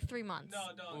there for like 3 months.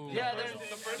 Ooh. Yeah, there's-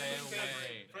 Stay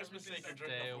away. First mistake, you're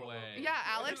Stay away. Yeah,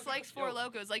 Alex likes Four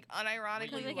Locos. Like Because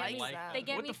unironically they get likes me. like them. They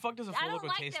get What me. the fuck does a I Four don't Loko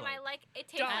like taste them. like? I like it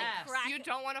tastes Don't. like crack. You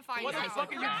don't want to find What the out. fuck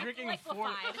are you Crack drinking a Four?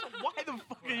 liquefied. Why the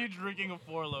fuck are you drinking a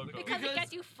Four Loko? Because it Because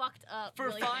gets you fucked up. For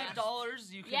really fast.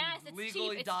 $5, you can Yes, it's legally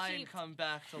cheap, it's die cheap. and come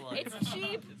back to life. It's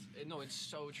cheap. No, it's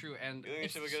so true. And You think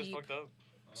It's this shit would get us cheap. fucked up?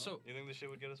 so You think this shit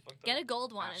would get us fucked up? Get a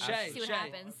gold one and Shay, see what Shay.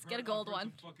 happens. Get a gold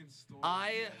one.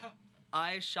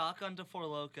 I shotgunned to Four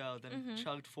Loco, then Mhm.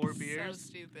 chugged 4 So beers.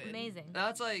 stupid. Amazing.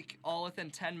 That's like all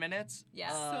within 10 minutes.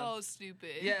 Yeah. So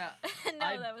stupid. Yeah. no,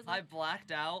 I, that was. I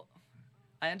blacked out.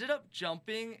 I ended up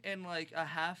jumping in like a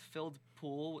half-filled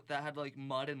pool that had like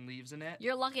mud and leaves in it.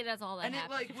 You're lucky that's all that And it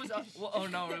happened. like was up, well, oh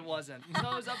no, it wasn't.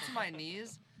 So it was up to my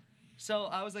knees. So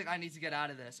I was like, I need to get out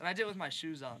of this, and I did it with my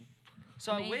shoes on.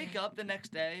 So I wake Amazing. up the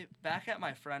next day back at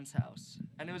my friend's house,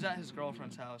 and it was at his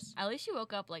girlfriend's house. At least you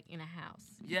woke up like in a house.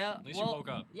 Yeah, at least well, you woke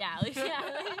up. Yeah, at least yeah.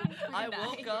 I Nice.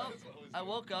 woke up. I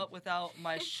woke up without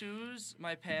my shoes,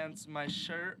 my pants, my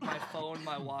shirt, my phone,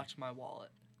 my watch, my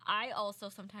wallet. I also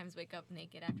sometimes wake up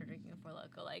naked after drinking a Four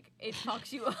Loko. Like it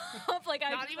fucks you up. Like I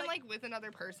Not just, even like with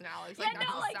another person, Alex. yeah, Like, that's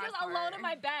no, the like sad just part. alone in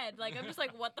my bed. Like I'm just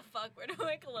like, what the fuck? Where do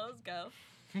my clothes go?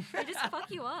 They just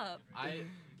fuck you up.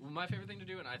 My favorite thing to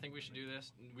do, and I think we should do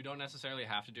this. We don't necessarily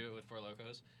have to do it with Four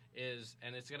Locos. Is,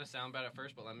 and it's gonna sound bad at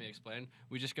first, but let me explain.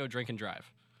 We just go drink and drive.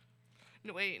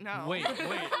 No, wait, no.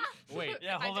 Wait.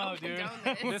 Yeah, I hold don't on, dude.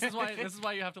 condone This is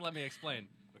why you have to let me explain.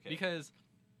 Okay. Because,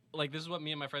 like, this is what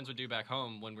me and my friends would do back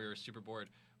home when we were super bored.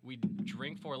 We'd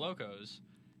drink Four Locos,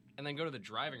 and then go to the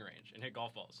driving range and hit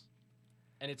golf balls.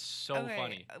 and it's so Okay,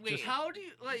 funny. wait. Just, How do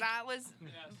you like? That was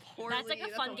poorly. That's like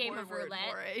a fun game poor of word roulette.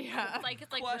 for it, Yeah. It's like will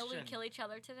we Question. kill each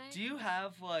other today? Do you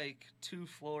have like 2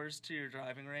 floors to your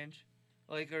driving range,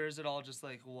 like, or is it all just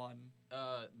like one?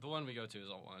 the one we go to is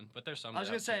all one, but there's some. I was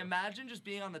that gonna have say, two. imagine just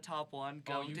being on the top one,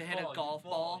 Oh, going you'd to hit fall, a golf you'd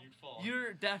fall, ball. you'd fall.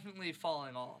 You're definitely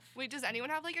falling off. Wait, does anyone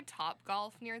have like a Top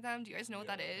Golf near them? Do you guys know what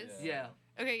that is? Yeah.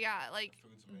 Okay, yeah, like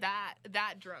that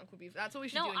drunk would be. That's what we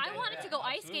should No, do. in I Denver. wanted to go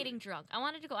ice absolutely. skating drunk. I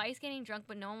wanted to go ice skating drunk,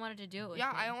 but no one wanted to do it. With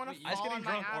Yeah, me. I don't want Wait, to ice fall skating on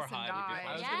my drunk or ass and high would be die. fine.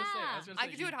 I was Yeah. gonna say, I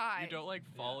could do it high. You don't like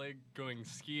falling going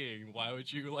skiing. Why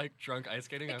would you like drunk ice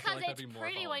skating? I feel Because like that'd it's be more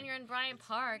pretty fun. when you're in Bryant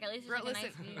Park. At least Bro, it's like a nice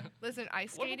listen, view. listen,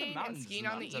 ice What about the skating and mountains? skiing The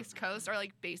on the mountains East are- Coast are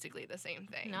like basically the same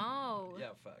thing. No. Yeah,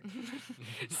 fact.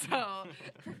 So,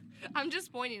 I'm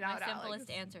just pointing My out, simplest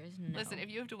Alex. answer is no. Listen, if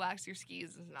you have to wax your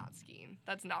skis, it's not skiing.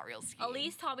 That's not real skiing.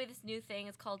 Elise taught me this new thing.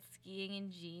 It's called skiing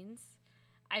in jeans.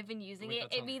 I've been using Wait, it.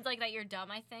 that It sounds- means like that you're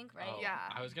dumb, I think, right? Oh, Yeah.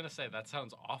 I was gonna say that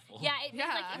sounds awful. Yeah, it means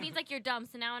like Yeah. it means like you're dumb.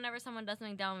 So now whenever someone does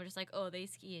something dumb, I'm just like, oh, they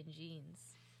ski in jeans.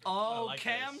 Oh, like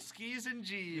Cam this. skis and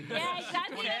G's. Yeah,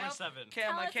 exactly. Cam, 24/7. Cam,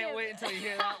 Tell I us can't your- wait until you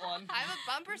hear that one. I have a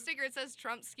bumper sticker that says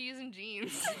Trump skis and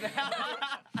jeans.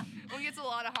 One gets a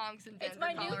lot of honks in Denver, It's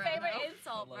my new Colorado. favorite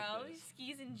insult, I like bro. this.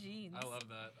 He skis in jeans. I love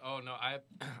that. Oh no, I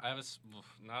have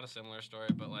not a similar story,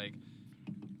 but like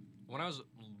when I was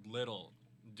little,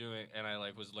 and I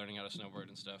like was learning how to snowboard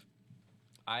and stuff,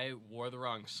 I wore the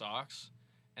wrong socks,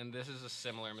 and this is a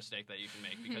similar mistake that you can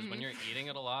make because when you're eating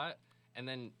it a lot, and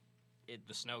then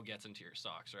the snow gets into your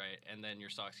socks, right, and then your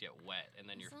socks get wet, and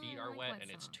then your So feet I are like wet, wet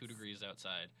and it's 2 socks. degrees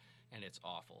outside, and it's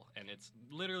awful, and it's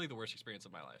literally the worst experience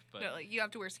of my life. But No, like you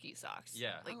have to wear ski socks.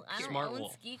 Yeah. Like, Oh, I don't Smart own wool.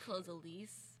 ski clothes,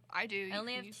 Elise. I do. I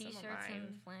only You have can use some of t-shirts mine.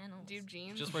 and flannels. Do you have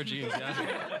jeans? just wear jeans,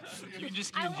 yeah. You can just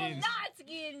ski I in will jeans. not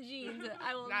ski in jeans.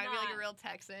 I will Not not. be like a real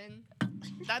Texan.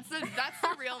 That's the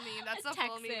real meme. That's the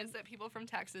full meme. Texan. Is that people from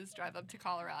Texas drive up to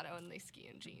Colorado and they ski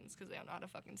in jeans because they don't know how to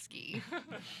fucking ski.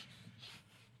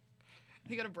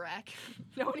 They go to Breck.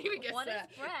 No one even gets What is that.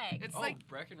 Breck? It's Oh, like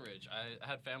Breckenridge. I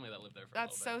had family that lived there for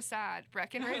that's a so little sad.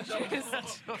 Breckenridge So is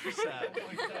sad.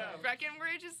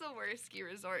 Breckenridge is the worst ski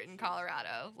resort in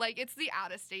Colorado. Like it's the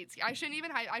out of state ski. I shouldn't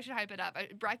even hype. I should hype it up.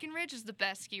 Breckenridge is the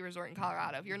best ski resort in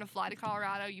Colorado. If you're gonna fly to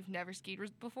Colorado, you've never skied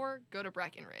before, go to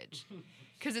Breckenridge.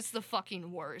 Cause it's the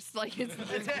fucking worst. Like it's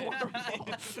horrible.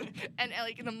 And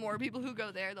like the more people who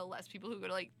go there, the less people who go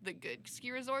to like the good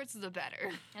ski resorts, the better.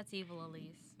 That's evil,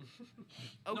 Elise.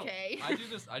 No, Okay.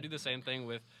 I do the same thing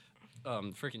with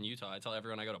freaking Utah. I tell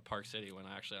everyone I go to Park City when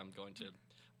I'm going to.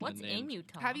 What's the in name-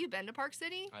 Utah? Have you been to Park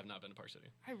City? I have not been to Park City.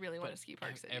 I really want to But ski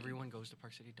Park if City. Everyone goes to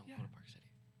Park City. Don't Yeah. go to Park City.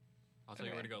 I'll tell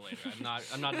you where to Okay. go later.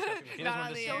 I'm not discussing He this. doesn't Not want on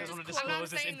to the say- air. he doesn't want to I'm not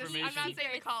disclose this saying information. I'm not saying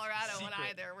the Colorado one Secret.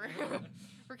 either.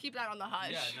 We're keeping that on the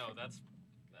hush. Yeah, no, that's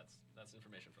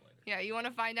information for later. Yeah, you want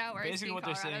to find out where I ski Basically, in what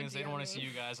they're Colorado, saying is they don't want to DM see me.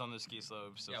 you guys on the ski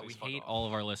slopes. So Yeah, please we fuck hate off. all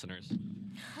of our listeners.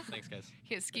 Thanks, guys.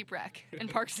 He has ski wreck in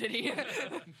Park City.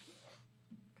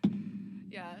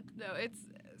 Yeah, no,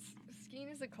 skiing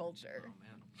is a culture. Oh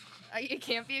man. It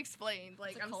can't be explained.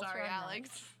 Like, It's a I'm culture sorry, I'm not.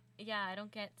 Alex. Yeah, I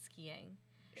don't get skiing.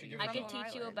 You're I from could Long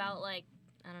teach you Island. about like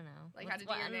I don't know. Like what's- how to do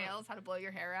what- your I don't know. nails, how to blow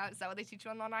your hair out. Is that what they teach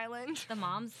you on Long Island? The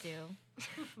moms do.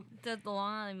 the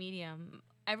Long Island medium.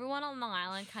 Everyone on Long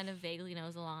Island kind of vaguely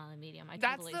knows the Long Island medium. I do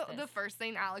That's believe the this. first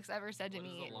thing Alex ever said to What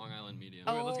is me. the Long Island medium?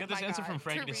 Oh, Wait, let's get this my answer God. from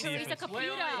Frankie to see if Teresa it's...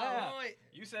 Caputo. Wait.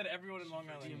 You said everyone in Long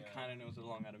Island medium kind of knows what a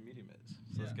Long Island medium is.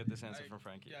 So let's Yeah. get this answer I- from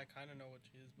Frankie. Yeah, I kind of know what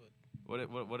she is,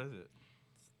 but What is it?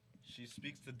 She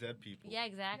speaks to dead people. Yeah,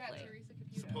 exactly. Teresa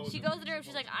Caputo. Supposedly. She goes to the room.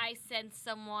 She's like, I sense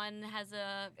someone has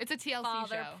a It's a TLC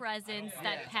father show. presence I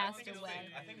that think passed it's away.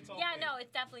 fake. I think it's all Yeah, fake. no,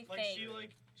 it's definitely like fake.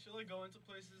 she'll go into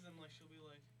places and like she'll be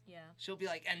like, Yeah. She'll be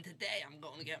like, and today I'm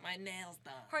going to get my nails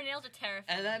done. Her nails are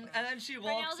terrifying. And then she nails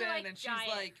walks are, in like, and she's giant.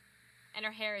 like, And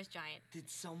her hair is giant. did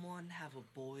someone have a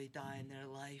boy die in their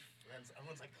life? And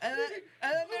everyone's like, And then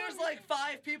there's like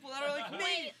 5 people that are like,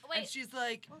 me. Wait. And she's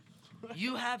like,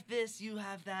 you have this, you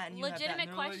have that, and you have that. Legitimate And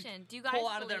they're like, question. Do you guys pull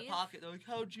out of their believe? pocket. They're like,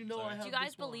 how'd you know Sorry. I have Do you guys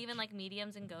this believe in watch?" like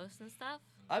mediums and ghosts and stuff?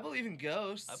 I believe in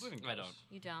ghosts. I believe in I don't. ghosts.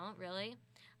 You don't really?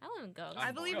 I believe in ghosts.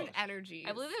 I believe in Ghost. energy.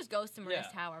 I believe there's ghosts in Maria's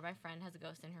Yeah. tower. My friend has a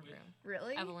ghost in her room.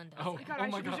 Really? Evelyn does. Oh. yeah. God, Oh I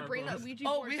my should, we God, should bring bros. that Ouija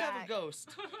Oh, board we back. have a ghost.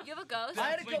 You have a ghost? I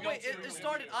had a Definitely ghost. Wait, ghosts it in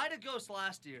started. Maria's I had a ghost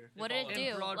last year. What did it In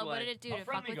do? Like, what Broadway. did it do? A To fuck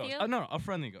friendly with ghost. you? Oh, no, a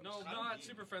friendly ghost. No, not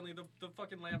super friendly. The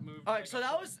fucking lamp moved. All right, so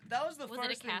that was the Was it a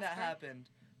first thing that Casper? happened.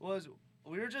 Was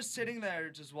we were just sitting there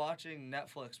just watching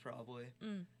Netflix probably,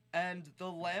 Mm. and the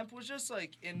lamp was just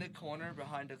like in the corner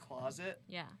behind a closet,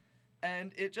 Yeah.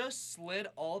 and it just slid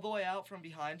all the way out from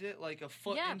behind it like a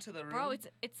foot Yeah, into the room. Bro,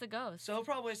 it's a ghost. so it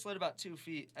probably slid about 2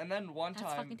 feet, and then one That's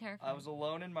time fucking terrifying. I was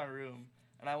alone in my room,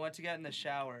 and I went to get in the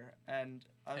shower, and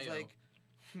I was Heyo. like,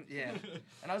 yeah.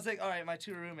 And I was like, all right, my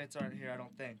 2 roommates aren't here, I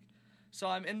don't think. So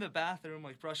I'm in the bathroom,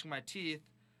 like, brushing my teeth,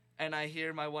 and I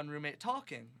hear my one roommate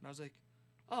talking. And I was like,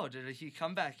 oh, did he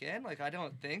come back in? Like, I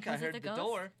don't think. I Was it heard the the ghost?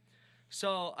 door.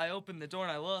 So I open the door,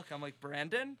 and I look. I'm like,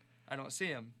 Brandon? I don't see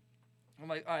him. I'm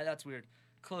like, all right, that's weird.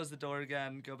 Close the door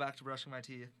again, go back to brushing my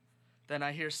teeth. Then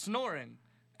I hear snoring,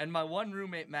 and my one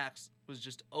roommate, Max, was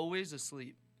just always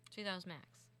asleep. Gee, that was Max.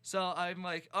 So I'm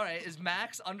like, all right, is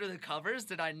Max under the covers?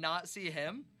 Did I not see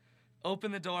him?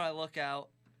 Open the door, I look out,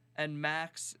 and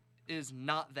Max is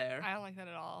not there. I don't like that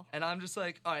at all. And I'm just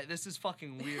like, all right, this is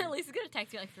fucking weird. Lisa's gonna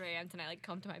text me like 3 a.m. tonight, like,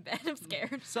 come to my bed. I'm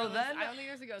scared. So then, I don't think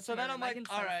there's a ghost. so in my then I'm room. I like, can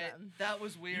all sense right, them. that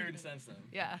was You weird. can sense them.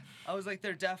 Yeah. I was like,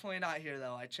 they're definitely not here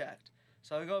though. I checked.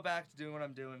 So I go back to doing what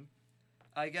I'm doing.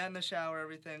 I get in the shower,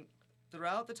 everything.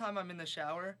 Throughout the time I'm in the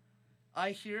shower,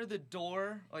 I hear the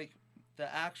door, like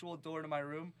the actual door to my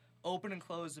room, open and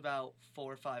close about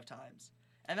 4 or 5 times.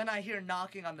 And then I hear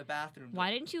knocking on the bathroom door. Why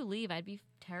didn't you leave? I'd be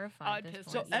terrified. I'd at this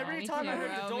piss So point. myself. every me time I too. heard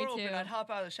the Me door open, too. I'd hop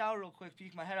out of the shower real quick,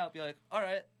 peek my head out, be like, all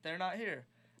right, they're not here.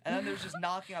 And then there was just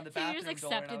knocking on the So you bathroom just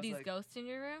door. And I accepted was these like, ghosts in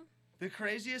your room? the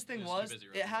craziest thing You're just too was, busy it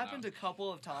running happened around. a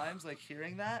couple of times, like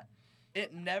hearing that.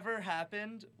 It never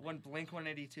happened when Blink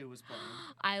 182 was playing.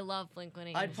 I love Blink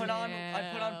 182. I'd put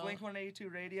on Blink 182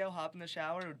 radio, hop in the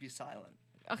shower, it would be silent.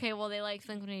 Okay, well, they like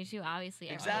Blink 182, obviously.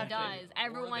 Exactly. Everyone does.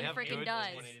 Everyone They have freaking good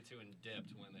does. 182 and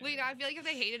dipped when they. Wait, I feel like if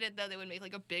they hated it though, they would make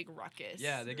like a big ruckus.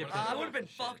 Yeah, they get. I would have been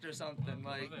fucked or something.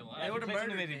 Like, they like? they If would you have played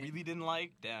something murdered they me. really didn't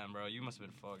like. Damn, bro, you must have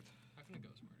been fucked. How can a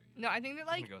ghost murder you? No, I think that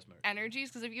like Ghost murder. energies,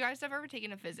 because if you guys have ever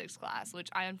taken a physics class, which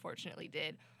I unfortunately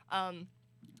did,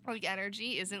 like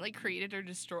energy isn't like created or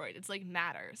destroyed. It's like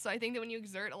matter. So I think that when you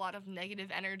exert a lot of negative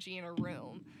energy in a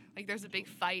room, like there's a big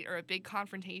fight or a big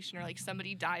confrontation or like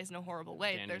somebody dies in a horrible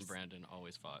way. Danny there's and Brandon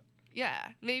always fought. yeah,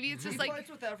 maybe it's He just like fights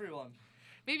with everyone.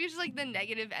 maybe it's just like the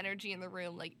negative energy in the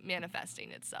room like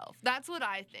manifesting itself. That's what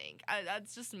I think.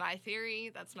 That's just my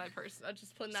theory. That's my person. I'm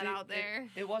just putting that See, out there.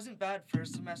 It wasn't bad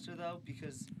first semester though,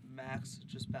 because Max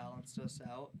just balanced us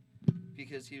out.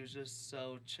 Because he was just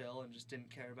so chill and just didn't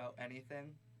care about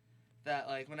anything. That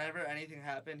like whenever anything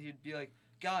happened, he'd be like,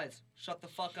 "Guys, shut the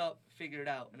fuck up, figure it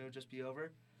out," and it would just be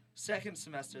over. Second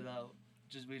semester though,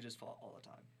 we just fought all the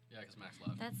time. Yeah, because Max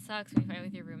left. That sucks when you fight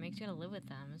with your roommates. You gotta live with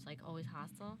them. It's like always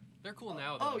hostile. They're cool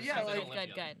now, though. Oh, It's yeah, because they like- don't live Good,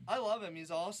 together. good. I love him.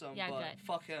 He's awesome. Yeah, but good.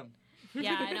 fuck him.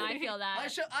 Yeah, I know. I feel that.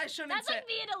 I shouldn't That's say. like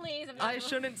me and Elise. I'm I not-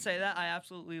 shouldn't say that. I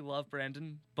absolutely love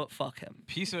Brandon, but fuck him.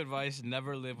 Piece of advice: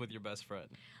 never live with your best friend.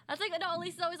 That's like, no,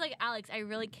 Elise is always like, Alex, I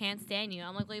really can't stand you.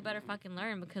 I'm like, well, you better fucking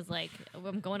learn because, like,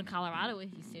 I'm going to Colorado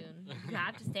with you soon. You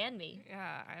have to stand me.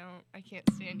 Yeah, I can't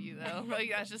stand you though. Like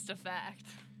that's just a fact.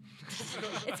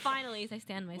 It's fine, Elise. I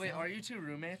stand myself. Wait, are you 2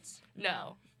 roommates?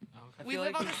 No. Oh, okay. We feel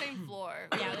live like on we- the same floor.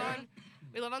 Yeah,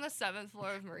 We live on the 7th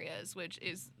floor of Maria's, which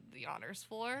is the honors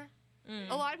floor.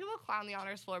 Mm. A lot of people clown the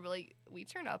honors floor, but like we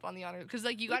turn up on the honors because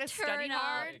like you We gotta study turn up.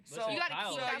 hard. So you gotta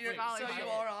Kyle, keep that you're, for college. so you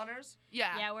are honors?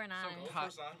 Yeah. Yeah, we're not. Go Kyle-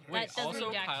 first on. Wait, That doesn't also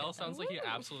mean jack Kyle shit, sounds though. like he Woo.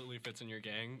 absolutely fits in your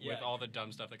gang with Yeah. all the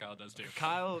dumb stuff that Kyle does too.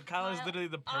 Kyle is Kyle- literally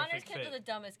the Honors perfect kids are the fit.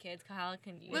 dumbest kids. Kyle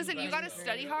can. Listen, you Right. gotta So-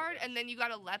 study hard, and then you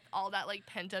gotta let all that like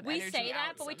pent up We energy say that,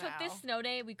 out but we took this somehow. snow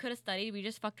day. We could have studied. We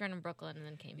just fucked around in Brooklyn and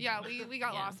then came Yeah, here. we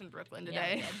got Yeah. lost in Brooklyn Yeah,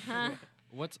 we today. did. Huh?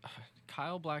 What's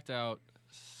Kyle blacked out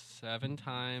 7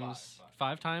 times, Five.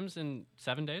 5 times in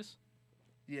 7 days?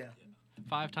 Yeah.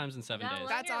 5 times in 7 Gotta days. learn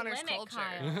That's your honors limit, culture.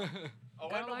 Kyle. Oh, I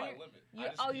Gotta know my learn- limit. You, I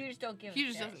just, oh, you just don't give. He a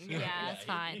just shit. doesn't- Yeah, yeah, that's he-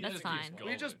 fine. he That's just keeps fine.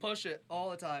 going. We just push it all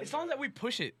the time. It's not that we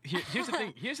push it. Here's the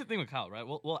thing. Here's the thing with Kyle, right?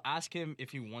 We'll ask him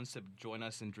if he wants to join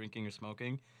us in drinking or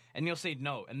smoking, and he'll say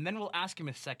no. And then we'll ask him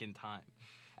a second time.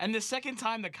 And the second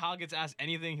time that Kyle gets asked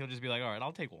anything, he'll just be like, "All right,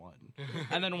 I'll take one."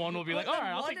 And then one will be like, But "All then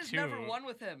right, I'll one take is 2." never one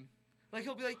with him. Like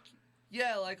he'll be like,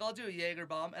 "Yeah, like I'll do a Jaeger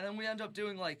bomb," and then we end up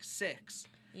doing like 6,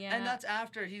 Yeah. and that's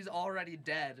after he's already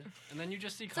dead. And then you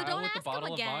just see so Kyle don't with the ask him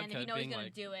bottle of again vodka if you know he's being gonna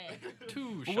like, do it.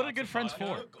 2 But what are shots good of friends vodka.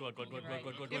 for? Glug, glug, glug, glug,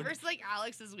 glug, glug, Yeah, glug. versus like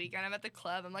Alex this weekend, I'm at the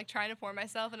club. I'm like trying to pour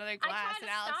myself another tried glass, to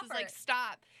and Alex stop is like, her.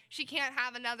 "Stop! She can't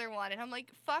have another one." And I'm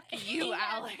like, "Fuck you, Yeah.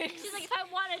 Alex." She's like, if I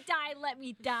want to die, let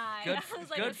me die. Good, I was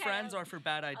like, good okay. friends are for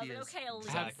bad I was like, ideas. okay,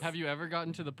 Elise. Have you ever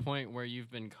gotten to the point where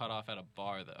you've been cut off at a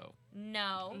bar though?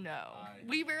 No. No,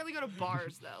 we rarely go to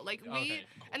bars though. Like we, Okay.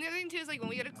 and the other thing too is like when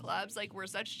we go to clubs, like we're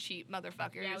such cheap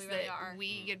motherfuckers Yeah, we that really are.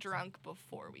 we get drunk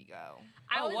before we go.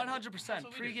 I Oh, was- 100%. what we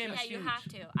do. Pre-game Yeah, is you huge. have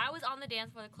to. I was on the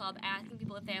dance floor of the club asking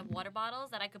people if they have water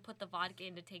bottles that I could put the vodka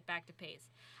in to take back to Pace.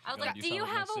 I was God, like, you do sound you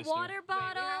like my have a sister. water Wait, we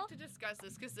have bottle? to discuss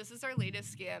this because this is our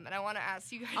latest scam, and I want to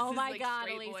ask you guys. Oh as, my like, god,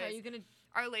 straight Elise, boys. are you gonna?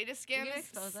 Our latest scam gonna is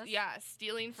expose us? yeah,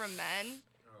 stealing from men.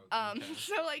 Oh, Okay.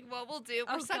 So like, what we'll do?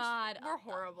 Oh, God. We're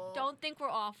horrible. Don't think we're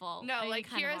awful. I No, mean, like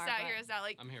kind here of is are, that. but- Here is that.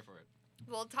 Like, I'm here for it.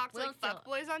 we'll talk to We like don't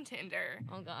feel- fuckboys on Tinder.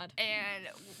 Oh God. And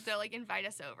they'll like invite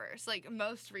us over. So like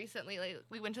most recently, like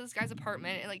we went to this guy's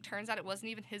apartment, and like turns out it wasn't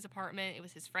even his apartment; it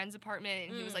was his friend's apartment,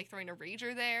 and he was Mm. like throwing a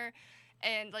rager there,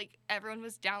 and like everyone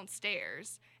was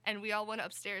downstairs, and we all went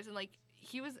upstairs, and like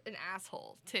he was an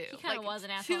asshole too. He kinda like, was an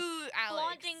asshole. to Alex.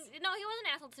 Flaunting. No, he wasn't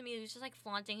an asshole to me. He was just like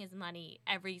flaunting his money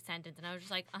every sentence, and I was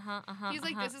just like, He's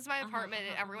like, "This is my apartment,"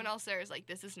 and everyone else there is like,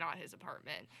 "This is not his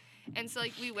apartment." And so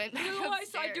like we went back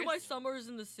upstairs. I do my summers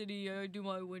in the city. I do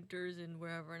my winters and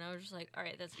wherever. And I was just like, all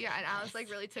right, that's Yeah, and Alex nice. like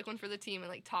really took one for the team and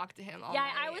like talked to him all Yeah,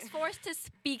 night. I was forced to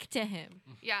speak to him.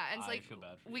 Yeah, and it's I like feel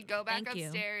bad for we you. go back Thank you.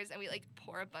 upstairs and we like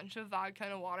pour a bunch of vodka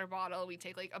in a water bottle. We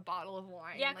take like a bottle of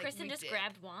wine. Yeah, and, like, Kristen we just dip.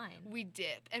 grabbed wine. We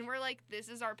dip, and we're like, "This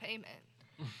is our payment."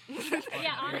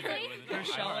 Yeah, honestly, You're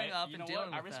showing Alright, up you and know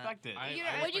dealing what? I with that. respect it. You know,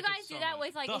 I would you respect it guys do so that much.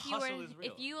 with like The if you were hustle is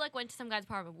real. if you like went to some guy's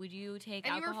apartment? Would you take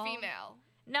And you were alcohol? female.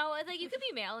 No, it's like you could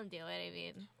be male and do it. I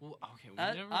mean, Well, okay. We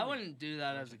I, never I really- wouldn't do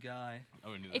that as a guy. I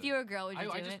wouldn't do that. if you were a girl, would you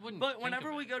do I it? just wouldn't. But think whenever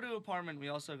of we it. go to an apartment, we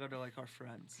also go to like our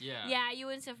friends. Yeah. Yeah, you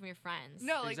wouldn't steal from your friends.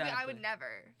 No, like I Exactly. would never.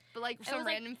 But like It some was,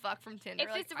 like, random fuck from Tinder. If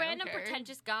like, it's a I don't random care.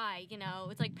 pretentious guy, you know,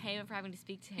 it's like pay him for having to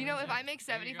speak to him. You know, if Yeah. I make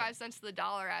There you go. 75 cents to the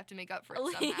dollar, I have to make up for it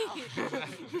somehow.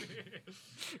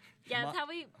 yeah, that's Ma- how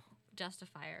we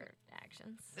justify our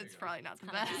actions. It's probably not the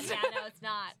Kinda bad. best. Yeah, no, it's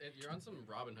not. You're on some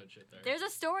Robin Hood shit there. There's a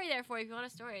story there for you if you want a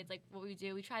story. It's like what we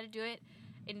do. We try to do it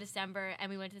in December, and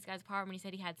we went to this guy's apartment. He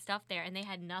said he had stuff there, and they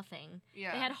had nothing.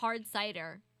 Yeah. They had hard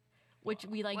cider, which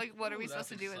we like. what are we Ooh, supposed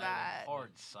to that's do with exciting. that?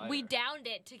 Hard cider. We downed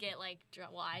it to get like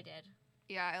drunk. Well, I did.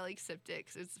 Yeah, I like sipped it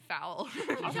 'cause it's foul. I've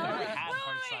Tell never him- had wait,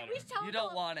 hard wait, cider. We should tell You him don't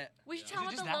the, want it. We should Is tell it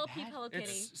him just the that Lil bad? Peep Hello Kitty.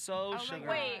 It's so Oh my sugary.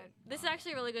 Wait, God. this is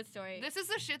actually a really good story. This is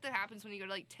the shit that happens when you go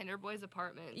to like Tinder boys'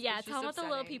 apartments. Yeah, It's tell him just about the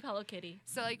Lil upsetting. Peep Hello Kitty.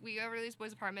 So like we go over to these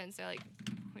boys' apartments, they're like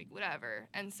whatever.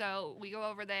 And so we go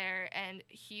over there and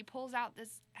he pulls out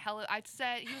this I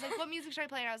said, he was like, "What music should I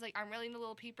play?" And I was like, "I'm really into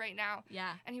Lil Peep right now."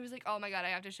 Yeah. And he was like, "Oh my god, I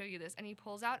have to show you this." And he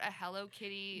pulls out a Hello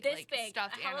Kitty This like big.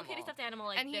 stuffed a Hello animal. Kitty stuffed animal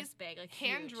like And this he's big, like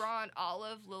Hand huge. drawn all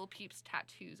of Lil Peep's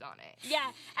tattoos on it.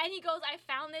 Yeah, and he goes, I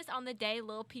found this on the day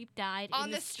Lil Peep died On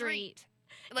in the street.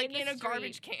 Like In in the a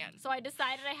garbage street. can. So I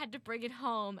decided I had to bring it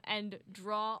home and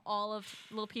draw all of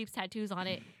Lil Peep's tattoos on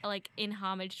it, like in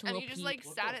homage to And Lil he just Peep. like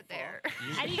sat it there.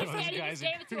 and he just, Those and he guys just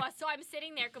are gave it to us. So I'm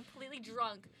sitting there completely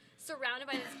drunk, surrounded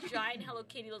by this giant Hello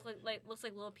Kitty, looks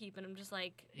like Lil Peep, and I'm just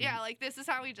like, Yeah, like this is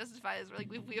how we justify this. We're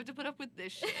like, we have to put up with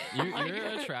this shit. You're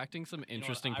attracting some You know what,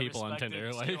 interesting I people on respect Tinder.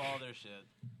 it, Like, steal all their shit.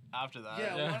 After that,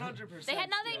 Yeah, Yeah. 100%. they had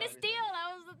nothing to steal.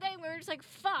 That was the thing. We were just like,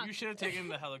 fuck. You should have taken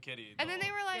the Hello Kitty. And then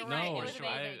they were like, You're right, no, it was try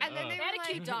amazing. it. And then Ugh. they They had were a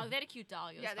cute like- dog. They had a cute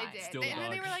dog. It was Yeah, they fine. did. Still And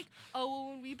then they dog. were like, "Oh, well,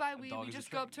 when we buy weed, dog we is a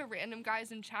just go up to random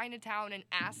guys in Chinatown and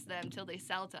ask them till they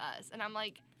sell to us." And I'm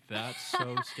like, that's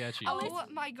so sketchy. "Oh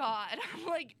my god!" I'm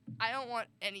like, "I don't want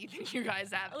anything you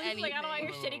guys have. At least Anything." like I don't want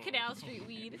your shitty Canal Street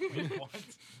weed. What?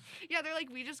 Yeah, they're like,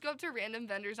 "We just go up to random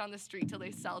vendors on the street till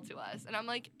they sell to us." And I'm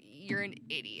like, "You're an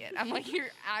idiot." I'm like, "You're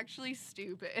actually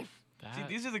stupid." See,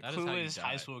 these are the that is how you clueless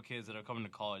high die. school kids that are coming to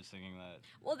college thinking that.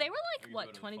 Well, they were Or like you what,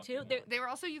 go to 22? fucking They, They were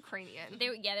also Ukrainian. they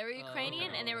were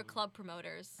Ukrainian and they were club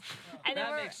promoters. And they That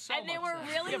were makes so and they much were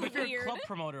sense. really Yeah, but if you're a weird. club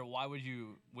promoter, wouldn't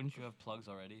you have plugs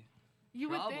already? You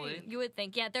would Probably. think. You would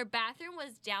think, yeah. Their bathroom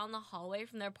was down the hallway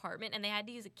from their apartment, and they had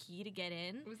to use a key to get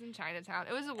in. It was in Chinatown.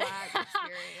 It was a whack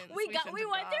experience. we shouldn't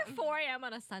went have there gone. 4 a.m.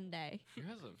 on a Sunday. You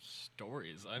guys have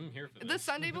stories. I'm here for this. The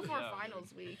Sunday before Yeah.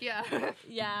 finals week. Yeah.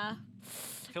 Yeah.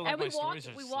 I feel like And my we stories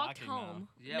walked. are We walked slacking now. home.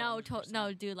 Yeah, no, 100%.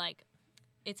 no, dude. Like,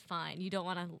 it's fine. You don't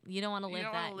want to. You don't want to You live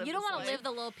don't wanna that. live You don't this want to life. live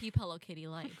the Lil Peep Hello Kitty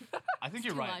life. I think It's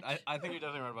you're too right. much. I think you're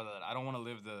definitely right about that. I don't want to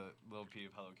live the Lil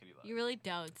Peep Hello Kitty life. You really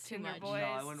don't. It's too Tinder much. boy. No,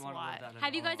 I Boys, wouldn't want to SWAT. live that. at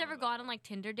Have you all. guys ever gone on like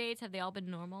Tinder dates? Have they all been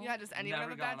normal? Yeah, does anyone have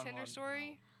Never a bad gone on Tinder one.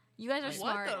 story? You guys are What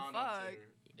smart. the fuck?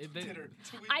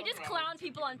 I just clown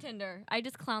people on Tinder. I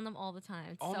just clown them all the time.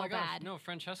 It's Oh so my gosh. bad. No,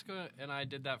 Francesca and I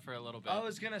did that for a little bit. I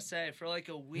was gonna say for like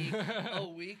a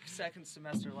week, second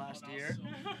semester last year,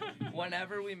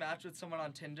 whenever we matched with someone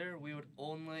on Tinder, we would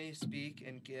only speak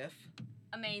in GIF.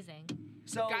 Amazing.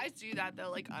 So Guys do that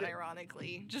though, like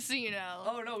unironically. Just so you know.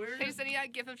 oh no, we were He just, said he had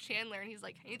a gif of Chandler, and he's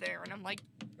like, "Hey there," and I'm like,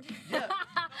 yeah.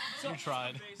 You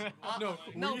tried. No,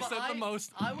 no, we but said the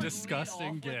most I would disgusting lead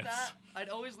off with gifts. that. I'd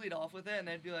always lead off with it, and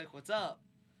they'd be like, "What's up?"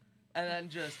 And then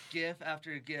just GIF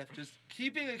after GIF, just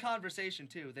keeping a conversation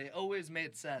too. They always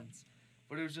made sense,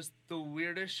 but it was just the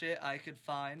weirdest shit I could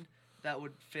find that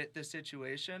would fit the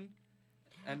situation.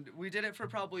 And we did it for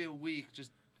probably a week,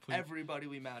 just Please- everybody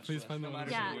we matched please with. find no the one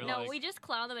matter where Yeah, who we're it no, was. like- we just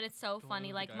clown them and it's so The one funny.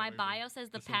 with the Like guy my where bio says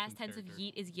the The past Simpsons tense of character.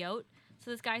 yeet is yote.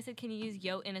 So this guy said, "Can you use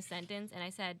yote in a sentence?" And I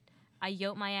said, "I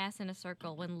yote my ass in a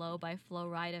circle when Low by Flo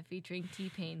Rida featuring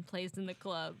T-Pain plays in the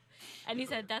club." And he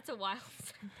said, "That's a wild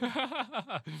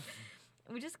sentence."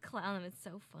 We just clown him. It's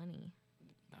so funny.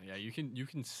 No, yeah, you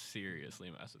can seriously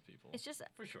mess with people. It's just,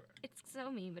 For sure. it's so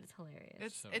mean, but it's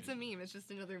hilarious. It's a meme. It's just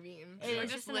another meme. It We're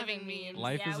is just another living meme. memes.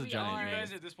 Life Yeah, is a we giant are. You meme.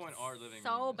 guys at this point are living.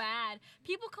 So memes. bad.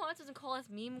 People come up to us and call us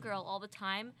meme girl all the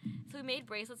time. So we made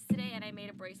bracelets today, and I made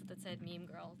a bracelet that said meme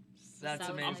girl. That's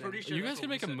So amazing. I'm pretty sure You that's guys could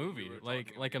what make a we said when we movie, were like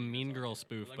talking a about Mean this Girl episode.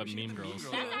 spoof, Like, but we should Meme do Girls.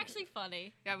 Girls. That's actually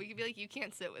funny. Yeah, we could be like, you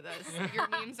can't sit with us. Your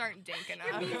memes aren't dank enough.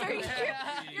 Your memes are,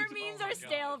 your Oh memes my are God.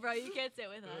 stale, bro. You can't sit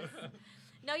with us.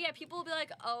 No, yeah, people will be like,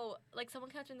 oh, like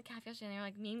someone came up to me in the cafe yesterday and they were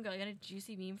like, meme girl, you got a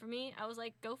juicy meme for me? I was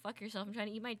like, go fuck yourself. I'm trying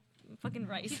to eat my fucking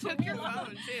rice. He took your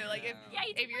phone too. Like if Yeah,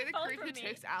 he took if you're my the phone creep from who me.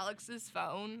 takes Alex's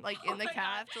phone, like Oh in the my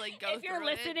caf God. to like go If you're through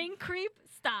it. listening, creep,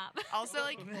 stop. Also,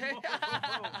 like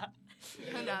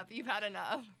enough. You've had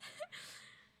enough.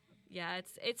 Yeah,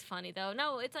 it's funny though.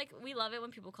 No, it's like we love it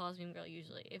when people call us meme girl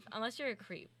usually. Unless you're a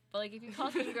creep. But like if you call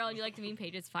us meme girl and you like the meme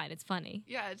page, it's fine. It's funny.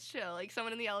 Yeah, it's chill. Like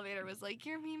someone in the elevator was like,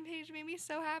 "Your meme page made me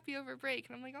so happy over break,"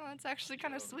 and I'm like, "Oh, that's actually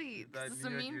kind of sweet. 'Cause it's a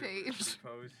meme page."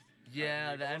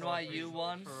 Yeah, the NYU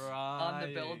one on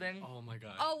the building. Oh my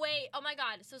god. Oh wait, oh my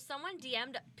god. So someone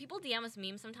DM'd people DM us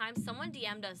memes sometimes. Someone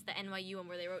DM'd us the NYU one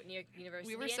where they wrote New York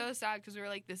University. We were in. so sad because we were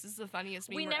like, "This is the funniest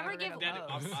meme We we're never ever give- gonna That,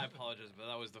 post." I apologize, but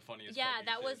that was the funniest. Yeah, fucking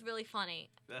that shit. was really funny.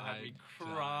 That had me I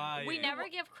crying. We never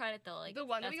give credit though. Like The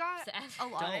one that we got that's sad. a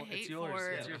lot Don't. of hate It's yours.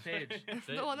 for. It's your page.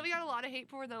 The one that we got a lot of hate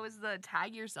for though is the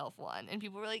tag yourself one, and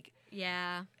people were like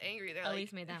Yeah, angry. They're Elise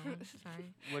like, made that one.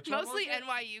 Sorry. Which one mostly was it?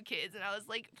 NYU kids, and I was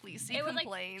like, please see It was like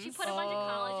complaints. she put a bunch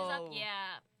of colleges up. Oh. Yeah,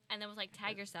 and then was like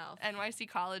tag yourself. NYC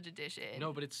College Edition.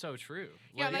 No, but it's so true.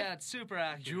 Yeah, Like, my- Yeah, it's super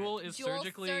accurate. Jewel is Jewel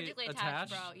surgically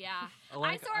attached. bro. Yeah.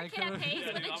 Like, I saw a kid at could've- Pace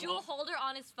with I'm a jewel all- holder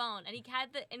on his phone, and he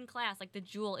had the in class like the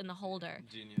jewel in the holder,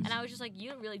 Genius. and I was just like,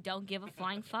 you really don't give a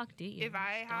flying fuck, do you? If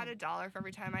I had $1 for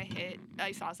every time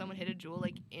I saw someone hit a jewel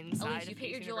like inside Elise, of you've hit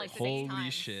your Pace jewel like University, 6 Holy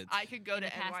times. shit. I could go in to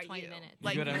the past NYU. 20 minutes.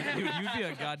 Like, You'd be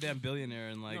a goddamn billionaire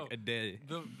in like No. a day.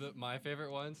 My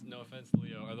favorite ones, no offense to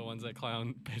Leo, are the ones that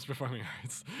clown Pace Performing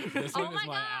Arts. This Oh one my is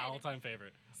my God. all-time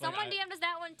favorite. Someone Like, DM'd us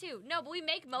that one too. No, but we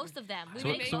make most of them. We So-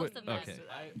 make so most wait, of them.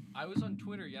 okay. I was on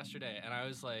Twitter yesterday, and I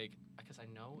was like, because I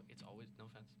know it's always, no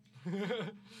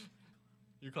offense.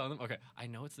 You clown them? Okay. I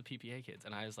know it's the PPA kids,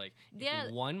 and I was like, Yeah,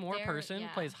 if one more they're- person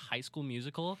yeah. plays High School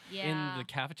Musical Yeah. in the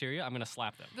cafeteria, I'm gonna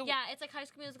slap them. the, Yeah, it's like High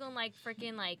School Musical and like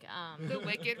freaking like the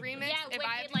Wicked remix. Yeah, if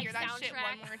I have Wicked, to hear like, that shit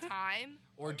soundtrack. one more time,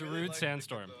 Or Darude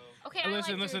Sandstorm. Okay,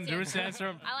 Listen, I like listen, Druid Drew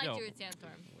Sandstorm. Sandstorm. I like Yo. Druid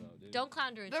Sandstorm. Don't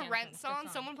clown Druid the Sandstorm. Rent It's a good song,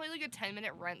 someone played like a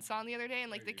 10-minute Rent song the other day, and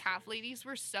like the calf ladies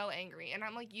were so angry, and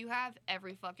I'm like, you have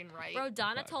every fucking right. Bro,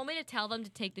 Donna Fuck. told me to tell them to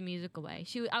take the music away.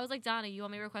 I was like, Donna, you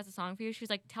want me to request a song for you? She was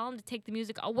like, tell them to take the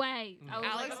music away. I was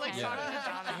Alex like, likes okay.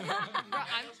 talking to Donna. Bro,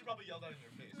 She probably yelled out in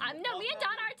your face. No, me and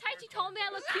Donna are tight. She told me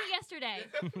I look cute yesterday.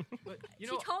 You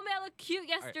She told me I look cute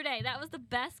yesterday. That was the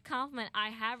best compliment I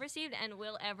have received and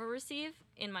will ever receive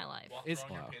in my life. Walk It's-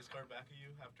 around your wow. pace card back at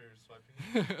you after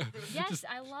swiping. Yes,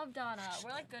 I love Donna. We're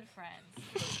like good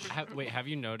friends. Wait, have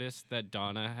you noticed that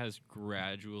Donna has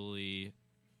gradually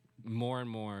more and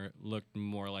more looked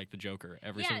more like the Joker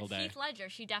every yeah, single day? Heath Ledger.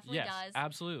 She definitely Yes, does.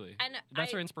 absolutely. And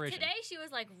That's her inspiration. Today she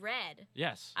was like red.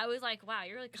 Yes. I was like, wow,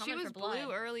 you're really she coming was for blood.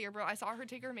 blue earlier, bro. I saw her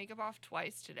take her makeup off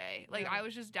twice today. Like Really? I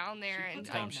was just down there and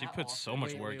Damn, she puts so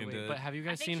much work into But it. have you I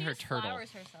guys think seen she her just turtle? flowers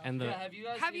herself. And the Yeah, have you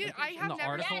guys have seen you? the I picture? have the never.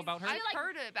 article Yes, about her? I I've like-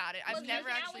 heard about it. I've Well, never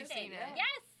hang out actually with seen it. Yes.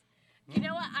 You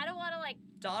know what? I don't want to like.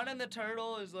 Donna and the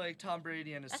Turtle is like Tom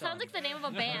Brady and his That son. sounds like the name of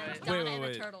a band. Wait, Donna wait, and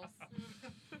wait. the Turtles.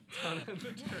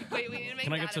 Wait, we need to make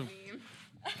Can I that get a some- meme.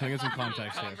 Can I get some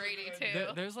context Tom here? Brady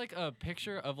too. There's like a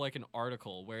picture of like an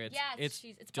article where it's Yes,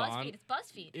 it's Dawn- BuzzFeed. It's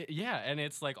BuzzFeed. Yeah, and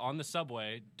it's like on the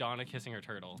subway, Donna kissing her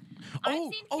turtle. I've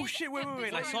Oh, seen oh kids shit! Wait, that wait,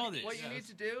 wait! I this saw are- this. What you need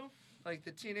to do, like the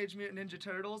Teenage Mutant Ninja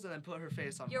Turtles, and then put her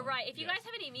face on. You're one. right. If you Yes. guys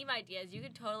have any meme ideas, you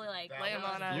could totally like. Lay 'em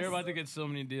on us. You're about to get so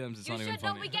many DMs. It's You not even should. No,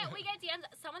 funny. we get DMs.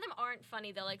 Some of them aren't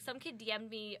funny though. Like some kid DM'd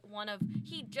me one of.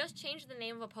 He just changed the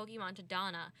name of a Pokemon to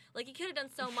Donna. Like he could have done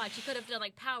so much. He could have done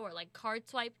like power, like card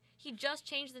swipe. He just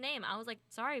changed the name. I was like,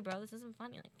 sorry, bro, this isn't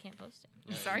funny. Like can't post it.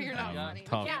 I'm sorry, you're not Yeah. funny. We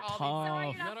Tough. can't all be- Sorry, Oh.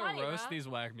 you're You not gotta funny, roast bro. these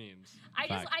whack memes. I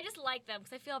Fact. just like them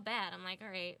because I feel bad. I'm like, all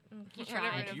right, you We're never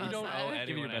tried. gonna You post don't that. owe Give it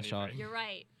anyone your best shot. anything. You're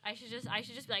right. I should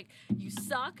just be like, you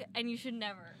suck and you should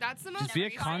never. That's the most. Just be a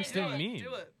recent- constant Do it, meme.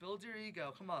 Do it. Build your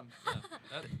ego. Come on.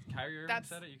 Kyrie Irving That's-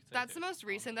 said it. You can say That's it the too. most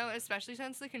recent though, especially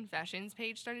since the confessions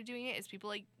page started doing it. Is people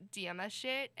like DM us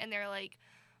shit and they're like,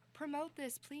 promote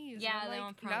this, please. And Yeah, I'm they like,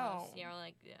 want promos. No. Yeah, we're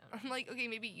like, yeah. I'm like, okay,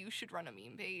 maybe you should run a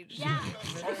meme page. Yeah,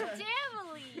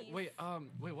 definitely. Wait,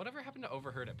 whatever happened to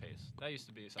Overheard at Pace? That used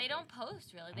to be something. They don't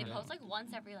post really. They Yeah. post like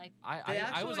once every like. They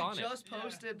I was actually on it. just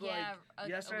posted like Yeah, a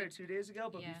yesterday or week. 2 days ago,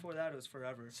 but Yeah. before that it was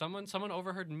forever. Someone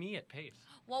overheard me at Pace.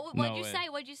 What'd No you way. say?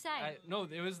 What'd you say? No,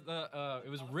 it was it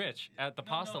was Rich at the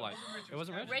pasta line. It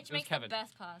wasn't Rich. Rich it was makes Kevin. the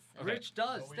best pasta. Okay. Rich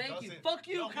does. No, he Thank you. doesn't. Fuck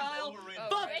you, No, he's Kyle. overrated. Oh,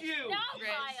 Fuck Rich, you. no, Rich.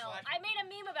 Kyle. I made a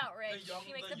meme about Rich.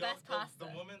 He makes the best pasta.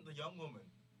 The young woman,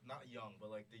 not young, but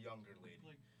like the younger lady.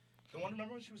 The one,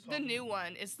 remember when she was The talking? new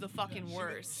one is the fucking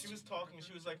worst. She was talking.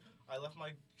 She was like, "I left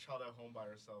my child at home by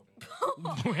herself."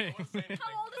 Wait.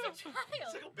 How old is a It's child?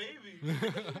 like a baby.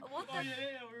 What Oh the?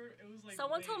 yeah, it was like.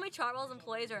 Someone late. told me Chartwell's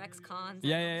employees are ex-cons.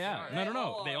 Yeah.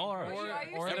 No. They all are. Are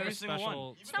you Or serious? there's Every single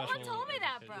special. Someone special told me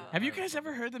that, bro. Have you guys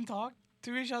ever heard them talk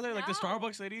to each other, like the No.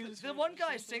 Starbucks ladies? The one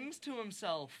guy sings to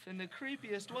himself in the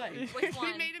creepiest way. Which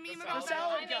one? We made a meme The about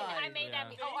salad that. guy. I made that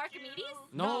meme. Oh, Archimedes?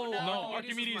 No, No,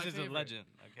 Archimedes is a favorite. legend.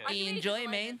 Okay. Archimedes is Enjoy, like-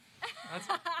 man.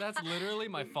 That's literally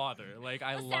my father. Like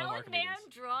I The love salad Archimedes. man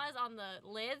draws on the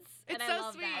lids, and It's I so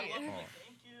love sweet. that.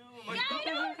 Thank you. Oh Yeah, I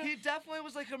know. He definitely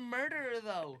was like a murderer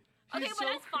though. Okay, He's but so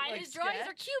that's fine. like, His drawings are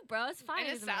sketch. cute, bro. It's fine. And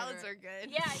his he's a salads murderer. are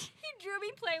good. Yeah, he drew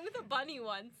me playing with a bunny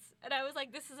once, and I was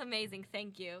like, "This is amazing,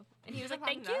 thank you." And he was like,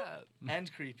 "Thank you."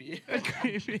 And creepy.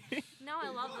 No, I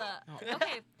love the.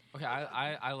 Okay, Okay,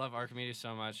 I love Archimedes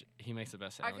so much. He makes the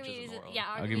best sandwiches Archimedes. in the world.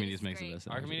 Yeah, Archimedes makes great. the best.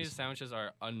 Archimedes sandwiches are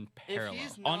If unparalleled.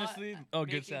 he's not Honestly, good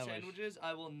making sandwich. sandwiches,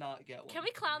 I will not get one. Can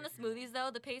we clown the smoothies though?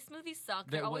 The pace smoothies suck.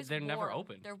 They're They're always they're never warm.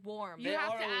 open. They're warm. You They have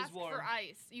are to always ask warm. for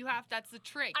ice. You have. That's the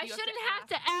trick. I You shouldn't ask. have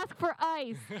to ask for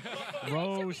ice.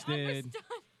 Roasted.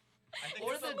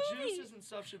 Or the smoothie. juices and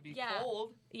stuff should be Yeah.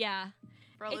 cold. Yeah.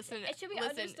 Bro, listen. it should be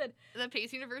listen, understood. The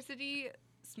Pace University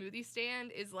smoothie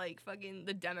stand is like fucking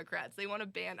the Democrats. They want to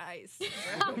ban ice. they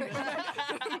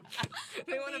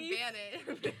want to ban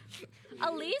it.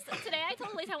 Elise, today I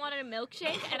told Elise I wanted a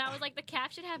milkshake, and I was like, the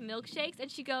cap should have milkshakes, and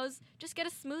she goes, just get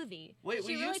a smoothie. Wait, we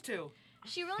She really- used to.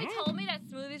 She really told me that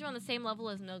smoothies were on the same level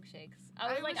as milkshakes.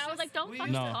 I was like, don't We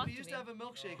fucking used, No. talk we to used me. to have a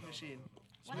milkshake machine.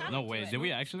 What happened No to way. it? Did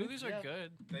we actually? Smoothies are Yeah.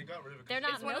 good. They got rid of it. 'cause They're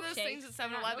not It's one of those milkshakes. things at They're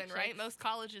not 7-Eleven, right? milkshakes. Most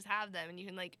colleges have them, and you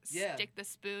can like Yeah. stick the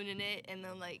spoon in it, and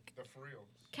then like They're for real.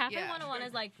 Cafe Yeah. 101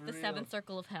 is like For the real. seventh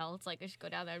circle of hell. It's like I should go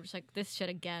down there. I'm just like, this shit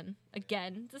again.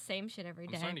 Again. It's the same shit every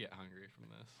I'm day. starting to get hungry from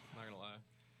this. I'm not gonna lie.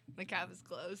 the caf is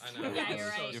closed. I know. Yeah, I'm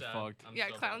you're so right. You're sad. fucked. I'm Yeah,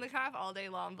 so clown sad. the caf all day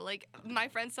long, but like my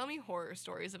friends tell me horror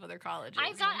stories of other colleges. I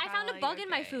and I'm found a kinda bug like, in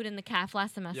my okay. food in the calf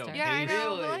last semester. Yeah, I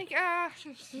know. Really? But like,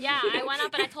 Yeah, I went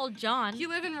up and I told John. You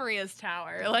live in Maria's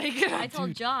tower, like. I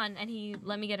told John, and he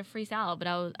let me get a free salad, but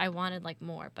I wanted like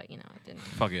more, but you know, I didn't.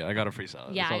 Fuck it, I got a free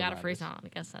salad. Yeah, That's I all got that a free matters. salad. I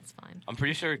guess that's fine. I'm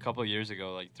pretty sure a couple of years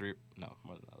ago, like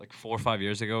 4 or 5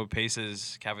 years ago,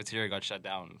 Pace's cafeteria got shut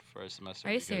down for a semester.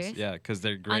 Are you because- serious? Yeah, because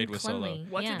their grade was so low.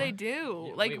 Uncleanly. What Yeah. did they do?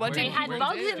 Yeah, Like, wait, what where did They did had you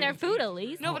bugs do? in their food at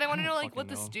least. No, but I want to know like fucking what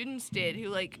the know. students did who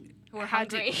like were had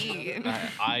to hungry. eat.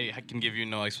 I can give you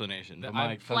no explanation. But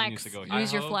my I- cousin used to Flex. go here.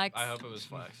 Use your flex. I hope it was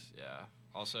flex. Yeah.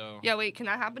 Also. Yeah, wait, can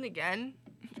that happen again?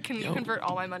 Can you Yo. convert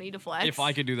all my money to flex? If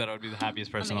I could do that, I would be the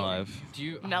happiest person Amazing. alive. Do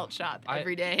you melt shop I-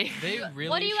 every day. They really.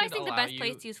 What do you guys should think the allow best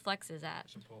place you- to use flexes at?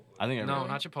 I think No, everyone-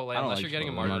 not Chipotle I don't unless like you're getting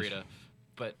a Chipotle much. margarita.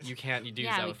 But you can't. You do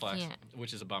Yeah, that we with flex, can't.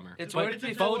 which is a bummer. It's but worked Bo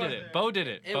before. did it. Bo did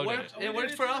it. It Bo worked. did it. It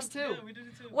worked for us Yeah, too. we did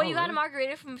it too. Well, Oh, you got a really?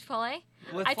 margarita from Chipotle?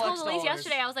 With I told Flex Elise dollars.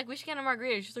 yesterday, I was like, we should get a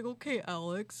margarita. She's like, okay,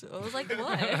 Alex. I was like,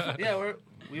 what? Yeah,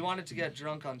 we wanted to get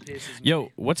drunk on Pace's. Yo,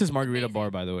 movie. what's his margarita Amazing.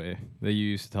 bar, by the way, that you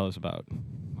used to tell us about?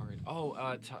 Margarita. Oh,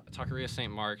 Taqueria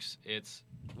St. Mark's.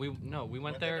 We went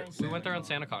Went there. there on We went there on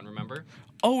SantaCon. SantaCon. Remember?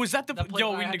 Oh, is that the? That place Yo,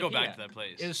 where we I need to had go to back pee to that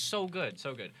place. It was so good,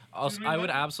 so good. Also, Dude, we I would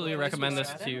went- absolutely Well, this recommend was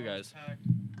this to Saturday? you guys.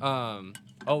 Packed.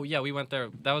 Oh yeah, we went there.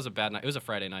 That was a bad night. It was a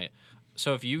Friday night.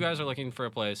 So if you guys are looking for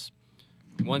a place,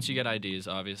 once you get IDs,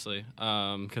 obviously,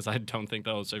 because I don't think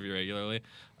they'll serve you regularly.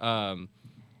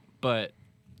 But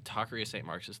Taqueria St.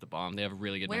 Mark's is the bomb. They have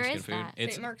really good Where Mexican is food. that?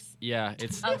 It's St. Mark's. yeah,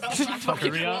 it's Oh,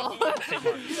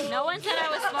 Taqueria? no one said I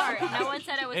was smart. No one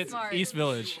said I was it's smart. East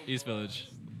Village. East Village.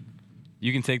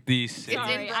 You can take the city. It's in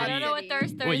Sorry, I don't know what City.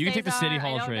 Thursdays Wait, you can take the City are. I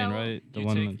Hall don't train, know. right? The You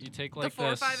one. take, you take like the 4,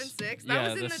 the 5, and 6. That yeah,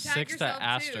 was in the the Tag 6 to Yourself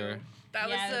Astor. too. That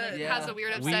Yeah, was they- has a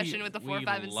weird obsession with the 4,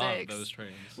 5, and love 6. those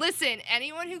trains. Listen,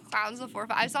 anyone who clowns the 4,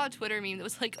 5. I saw a Twitter meme that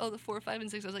was like, "Oh, the 4, 5,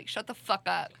 and 6." I was like, "Shut the fuck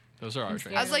up." Those are our I'm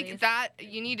trains. I was Really? like, "That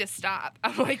you need to stop."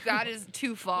 I'm like, "That is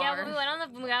too far." Yeah,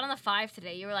 when we got on the 5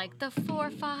 today. You were like, the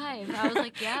 4, 5. I was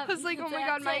like, yeah. I was like, "Oh my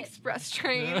god, my express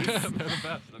trains." They're the best.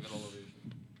 Look at all of these.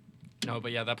 No,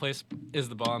 but yeah, that place is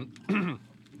the bomb.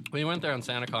 We went there on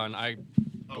SantaCon. I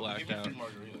Oh, blacked give me out. free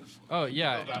margaritas. Oh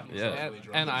yeah, Oh, that was Yeah. really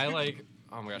drunk. and I like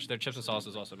Oh my gosh, their chips and sauce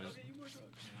is also amazing.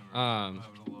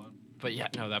 But yeah,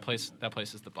 no, that place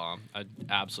is the bomb. I'd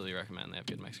absolutely recommend. They have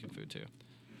good Mexican food too.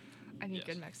 I need Yes.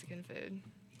 good Mexican food.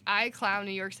 I clown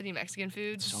New York City Mexican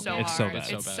food So so bad. It's so hard. bad. It's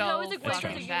So so bad. So I was like, where's fucking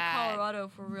to go to bad. Colorado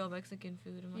for real Mexican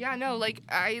food? I'm like, Yeah, no, like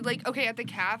okay, at the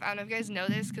calf, I don't know if you guys know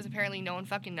this because apparently no one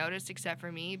fucking noticed except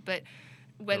for me, but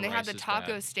when The they had the rice is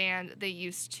taco bad. stand, they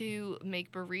used to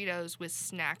make burritos with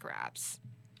snack wraps.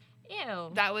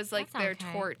 Ew. That was like That's their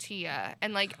okay. tortilla,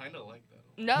 and like Kind of like that.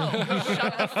 no,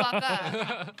 shut the fuck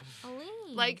up. Elise.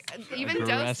 Like even Dos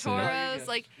Aggressive. Toros,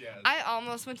 like Yeah. I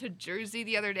almost went to Jersey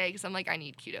the other day because I'm like I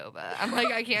need Qdoba. I'm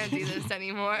like I can't do this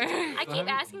anymore. I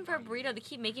keep asking for a burrito. They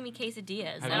keep making me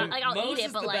quesadillas. Have I don't, you- like I'll Moe's eat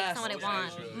is it, but the like best. it's not what I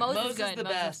Moe's want. is Moe's Moe's is is good. the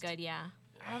Moe's is best. good. Yeah.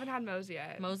 I haven't had Moe's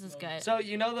yet. Moe's is good. So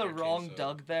you know the Yeah, wrong queso.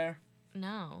 Doug there?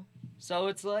 No. So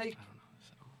it's like,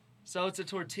 so it's a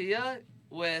tortilla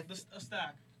with, A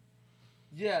stack.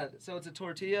 yeah, so it's a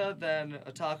tortilla, then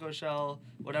a taco shell,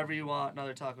 whatever you want,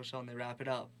 another taco shell, and they wrap it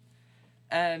up.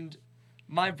 And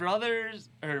my brother's,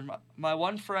 or my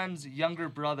one friend's younger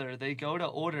brother, they go to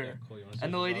order,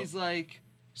 and the lady's like,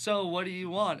 so what do you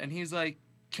want? And he's like,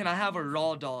 can I have a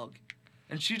raw dog?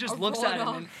 And she just A looks raw at him,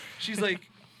 dog. and she's like,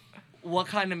 what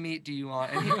kind of meat do you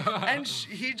want? And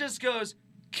he just goes,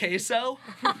 queso.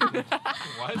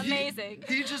 What? Amazing.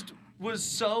 He just was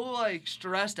so like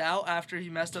stressed out after he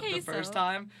messed up the first Queso.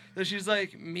 time that she's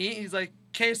like, meat? He's like,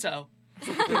 queso.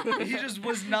 He just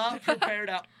was not prepared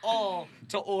at all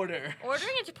to order.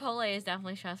 Ordering at Chipotle is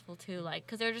definitely stressful too, like,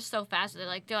 cause they're just so fast. They're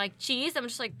like cheese. I'm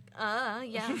just like,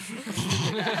 yeah.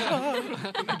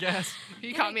 I guess.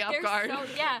 You caught me off They're guard.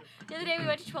 Yeah. The other day we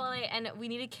went to Chipotle and we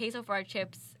needed queso for our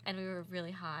chips, and we were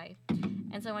really high.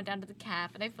 And so I went down to the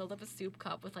caf and I filled up a soup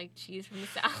cup with like cheese from the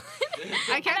salad.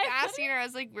 I kept asking her, I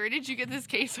was like, where did you get this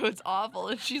queso? It's awful.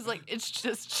 And she's like, it's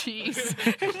just cheese.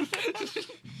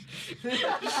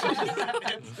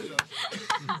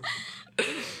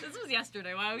 This was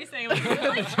yesterday. Why are we saying like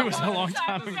It was a long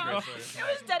time ago. It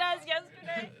was dead ass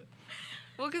yesterday.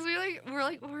 Well, because we're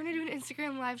like, we're gonna do an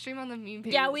Instagram live stream on the meme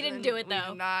page. Yeah, we and didn't do it, we did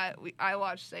though. Not. I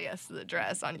watched Say Yes to the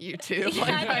Dress on YouTube. Yeah,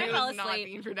 Like, I I fell was not asleep.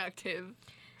 being productive.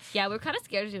 Yeah, we're kind of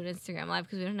scared to do an Instagram live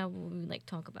because we don't know what we like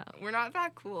talk about. We're not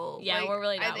that cool. Yeah, Like, we're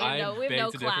really I not. think- We have no- we have no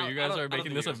beg to differ. clout. You guys I are don't making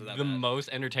think this you guys are that the bad. most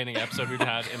entertaining episode we've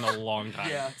had in a long time.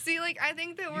 Yeah. See, like, I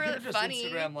think that You we're could have just funny.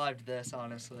 Instagram lived this,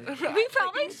 honestly. We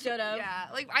probably should have. Yeah,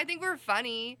 like I think we're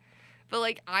funny, but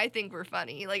like I think we're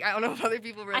funny. Like I don't know if other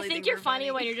people really. I think we're you're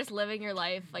funny when you're just living your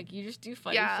life. Like you just do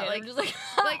funny Yeah, shit. like- I'm just like,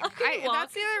 like how can you walk?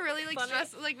 that's the other really like Funny.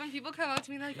 stress. Like when people come up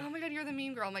to me like, oh my god, you're the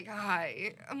meme girl. I'm like,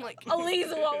 hi. I'm like, Elise,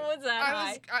 what was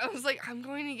that? I was like, I'm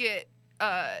going to get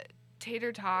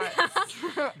tater tots.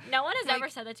 No one has Like, ever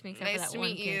said that to me except for nice that to one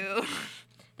meet kid. you.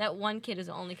 That one kid is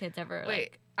the only kid that's ever Wait,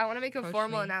 like. I want to make a approach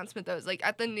formal me. announcement though. It's like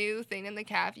at the new thing in the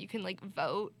caf, you can like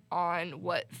vote on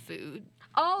what food.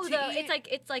 Oh, to eat-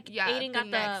 it's like yeah, Aiden the got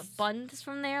next- the buns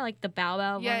from there, like the Bow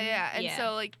Bow buns. Yeah, and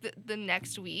so like the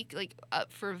next week, like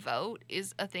up for vote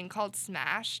is a thing called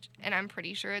Smashed, and I'm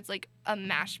pretty sure it's like a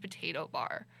mashed potato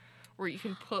bar, where you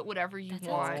can put whatever you That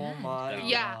sounds want. Oh my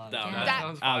Yeah. god. Down. Yeah. That-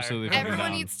 sounds fire. Absolutely fucking Everyone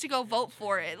down. needs to go vote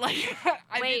for it. Like,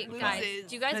 I Wait, loses. guys,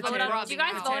 do you guys Potato vote on? robbing Do you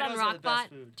guys now. vote on Potatoes are the Rockbot? best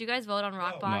food. Do you guys vote on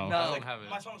Rockbot? No. No. I don't have it.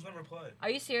 My songs never play. Are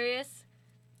you serious?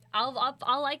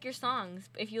 I'll like your songs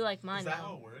if you like mine. Is that though.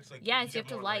 how it works? Like, Yes, you get have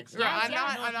to more like- likes? Bro, Yes, I'm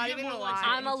yes. not even gonna lie.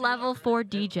 I'm a level 4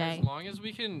 DJ. As long as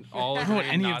we can all I don't know what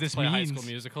agree any of not to this play High School means.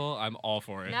 Musical, I'm all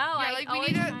for it. No, Yeah, I like we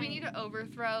always need to try. we need to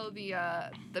overthrow the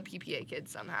PPA kids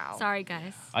somehow. Sorry,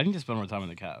 guys. I need to spend more time in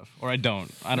the caf, or I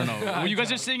don't. I don't know. What you guys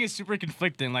are saying is super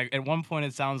conflicting. Like at one point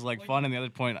it sounds like fun, and the other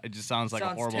point it just sounds like a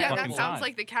Sounds horrible Yeah, fucking that sounds time.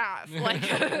 like the calf. Like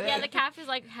Yeah, the calf is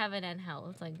like heaven and hell.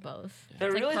 It's like both. They're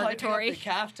It's like really hyping up purgatory. the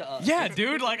calf to us. Yeah,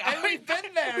 dude. Like And we've been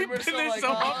there. We've We're been still there like, so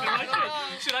oh, often. Like, oh,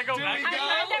 should I go do back? we there? go?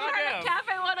 I've never heard Damn. of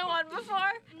Cafe 101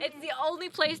 before. It's the only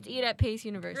place to eat at Pace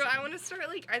University. Bro, I want to start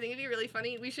like I think it'd be really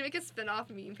funny. We should make a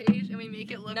spin-off meme page and we make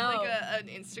it look No. like an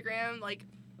Instagram like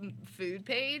food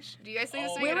page. Do you guys think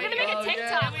this would We be a were good gonna make idea? a yeah.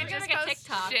 TikTok. And We we were gonna just make a post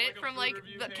TikTok. shit from like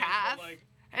the calf.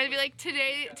 And it'd be like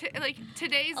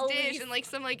today's Elise. dish and like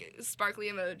some like sparkly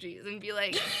emojis and be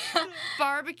like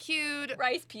barbecued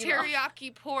Rice pilaf.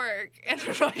 teriyaki pork and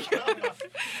like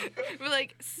we're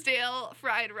like stale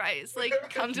fried rice. Like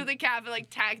come to the calf and like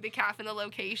tag the calf in the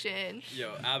location.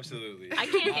 Yo, absolutely. I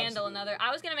can't handle another.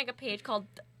 I was gonna make a page called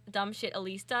dumb shit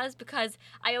Elise does because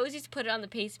I always used to put it on the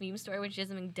Pace meme story when she does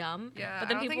something dumb. Yeah, But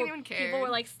then I don't think anyone people were cared.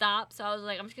 like, stop. So I was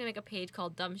like, I'm just gonna make a page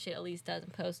called Dumb Shit Elise Does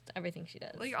and post everything she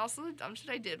does. Like also the dumb shit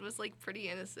I did was like pretty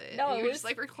innocent. No, And it you were was- just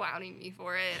like were clowning me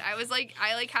for it. I was like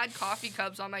I like had coffee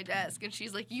cups on my desk and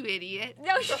she's like, you idiot.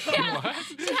 No, she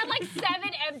had like 7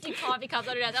 empty coffee cups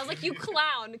on her desk. I was like, you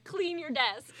clown, clean your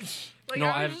desk. Like No,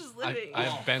 I was I've, just living.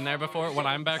 I've been there before. When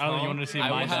I'm back I don't know, home, you wanted to see I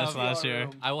my will desk have, last year.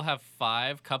 I will have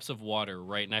 5 cups of water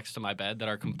right next to my bed that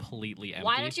are completely empty.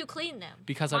 Why don't you clean them?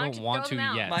 Because Why I don't don't you want throw to them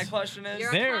out? yet. My question is, You're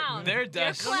a Their clown. their You're a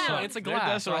desks. clown. It's a Their glass,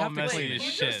 desks so are I all have to messy clean as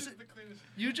it. shit.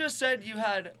 you just said you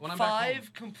had When I'm back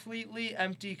 5 completely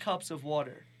empty cups of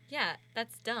water. Yeah,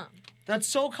 that's dumb. That's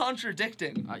so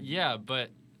contradicting. Yeah, but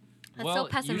That's well, so you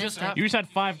just pessimistic. have You just had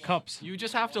 5 cups. you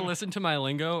just have to listen to my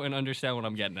lingo and understand what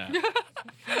I'm getting at.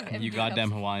 You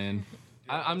goddamn Hawaiian.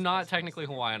 I'm not technically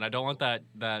Hawaiian. I don't want that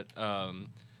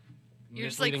You're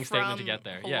just like misleading from statement to get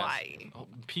there. Yes. Hawaii. Oh,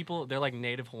 people, they're like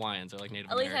native Hawaiians. They're like native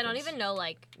At least I don't Americans. even know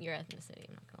like your ethnicity.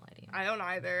 I'm not gonna lie to you. I don't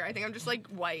either. I think I'm just like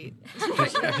white.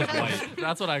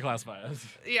 That's what I classify as.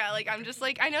 Yeah, like I'm just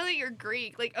like I know that you're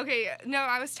Greek. Like okay, no,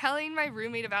 I was telling my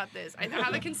roommate about this. I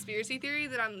have a conspiracy theory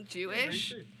that I'm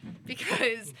Jewish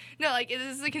because no, like this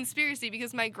is a conspiracy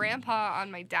because my grandpa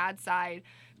on my dad's side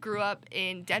grew up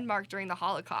in Denmark during the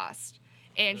Holocaust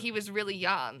and he was really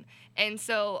young. And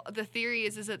so the theory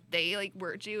is that they like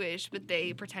were Jewish but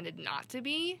they pretended not to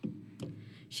be.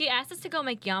 She asked us to go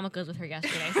make yarmulkes with her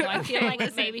yesterday, so I feel Okay, like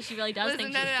listen. maybe she really does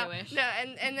think no, she's no, no, Jewish. no,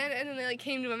 and then they like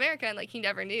came to America and like he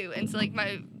never knew, and so like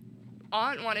my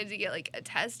aunt wanted to get like a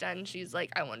test done. And she's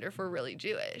like, I wonder if we're really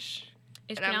Jewish,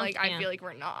 It's and I'm like, pronounced I Ann. feel like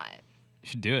we're not. You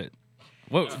should do it.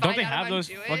 Whoa, don't Find they out if have I'm those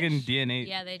Jewish? fucking DNA?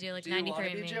 Yeah, they do like Do you wanna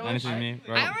 93 be me. Jewish? 93andMe, I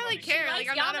bro. don't really care. She Like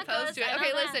I'm likes not opposed to it. yarmulkes, I Okay,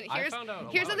 know that. listen. I Here's found out a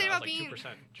here's while the thing ago I about was, being. like 2%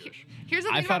 Jewish. Here's the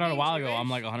thing I found out about a while being ago I'm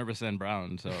Jewish, like 100%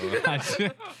 brown, so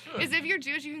is if you're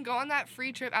Jewish, you can go on that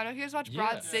free trip. I don't know if you guys watch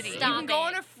Broad Yeah. City. Stop you can go it.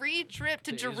 on a free trip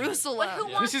to To Israel. Jerusalem. But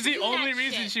who wants this is to the do only that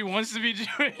reason shit? she wants to be Jewish.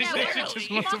 Yeah, Like, she literally.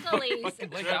 just wants to Fuck Elise.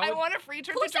 Like, I that want a free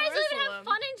trip Who to says we would Jerusalem. have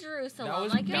fun in Jerusalem? That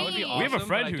was- like that would be me. awesome. we have a but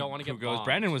friend I who, don't wanna who get goes. bombed.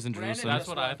 Brandon was in Brandon Jerusalem. That's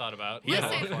what I thought about.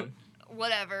 Listen. Yeah.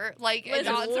 Whatever. Like, Listen, it's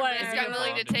a risk whatever. I'm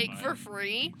willing to take for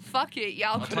free. Fuck it,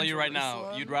 y'all. I'll go tell to you right now,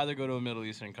 Jerusalem. you'd rather go to a Middle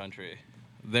Eastern country.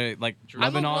 They like I'm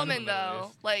Lebanon. a woman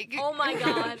though. Like, Oh my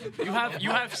god.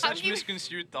 You have such giving-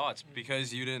 misconstrued thoughts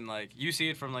because you didn't like you see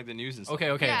it from like the news and stuff.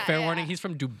 Okay. Yeah, Fair yeah. warning. He's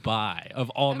from Dubai, of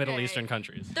all Middle Okay. Eastern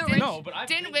countries. The Did- rich, No, but I've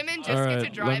didn't been- women just All get to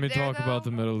right, drive let me there, talk about the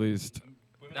though? Middle East.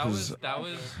 That was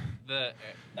the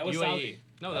That was UAE. Saudi.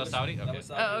 No, that was Saudi. Okay.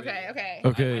 Oh, okay, okay.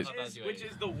 Okay, I thought that was UAE. Which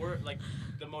is the word like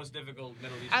the most difficult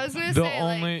Middle Eastern. I was gonna The say,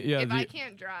 only- like, yeah, if I the-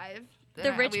 can't drive, then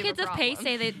the rich we have a kids of Pace problem.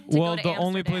 say they to well, go the to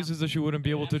only Amsterdam. places that she wouldn't be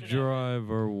able to drive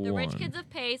are The one. rich kids of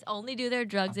Pace only do their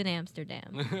drugs in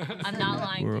Amsterdam. I'm not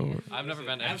lying to you. I've never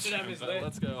been to Amsterdam Amsterdam, is but lit.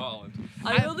 let's go to Holland.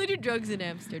 I only do drugs in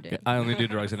Amsterdam. I only do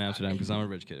drugs in Amsterdam because I'm a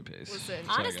rich kid at Pace. Listen,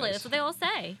 Sorry, Honestly, guys. that's what they all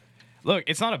say. Look,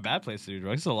 it's not a bad place to do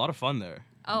drugs. It's a lot of fun there.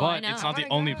 Oh, but I know. it's not I the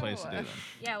wanna only go. place to do them.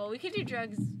 Yeah, well, we could do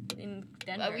drugs in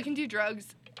Denver. we can do drugs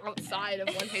outside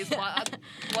of One Pace Plaza.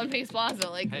 One Pace Plaza,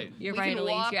 like. Hey. You're we right, can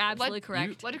Elise. walk- You're absolutely what,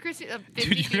 correct. What did Christy? 50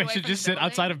 Dude, you feet away guys should from just the sit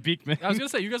outside building? of Beekman. I was gonna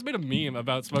say you guys made a meme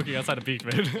about smoking outside of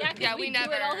Beekman. Yeah, 'cause Yeah, we do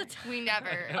never. it all the time. We never.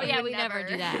 Oh, yeah, would we never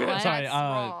do that. What? Sorry, That's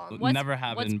wrong. What's- never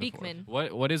happened What's before. Beekman?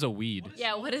 What is a weed?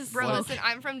 Yeah, what is Bro, slow? listen,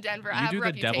 I'm from Denver. I You have do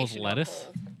a the devil's reputation of lettuce?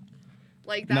 cold.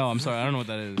 Like that's, No, I'm sorry. I don't know what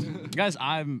that is. Guys,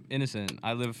 I'm innocent.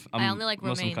 I'm I only like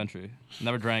Muslim romaine. country.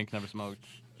 Never drank, never smoked.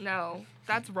 No,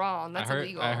 that's wrong. That's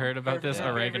illegal. I heard about this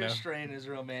Her oregano. favorite strain is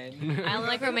romaine. I only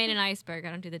like romaine and iceberg. I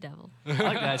don't do the devil. I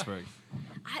like the iceberg.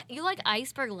 You like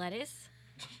iceberg lettuce?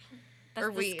 That's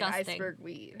or weed, disgusting. iceberg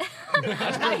weed.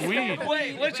 Iceberg weed.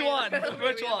 Wait, which one? We Which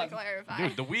have to one? clarify.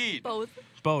 Dude, the weed. Both.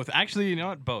 Both. Actually, you know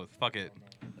what? Both. Fuck it.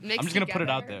 Mixed I'm just gonna put it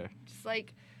out together. there. Just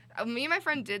like me and my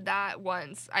friend did that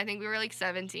once. I think we were like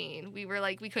 17. We were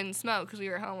like we couldn't smoke because we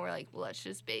were home. We're like, well, let's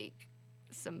just bake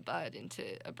some bud into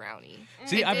a brownie.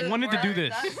 See, It I've didn't wanted to do work.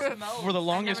 this That smells- for the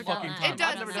longest done fucking that. time. It does.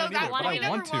 I've never So done it that either, but point I number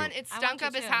want to. one, it I want stunk to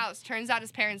up his too. house. Turns out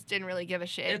his parents didn't really give a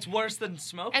shit. It's worse than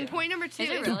smoking. And point number two Is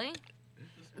it is really?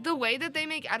 the way that they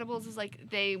make edibles is like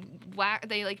they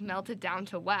like melt it down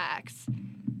to wax,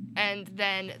 and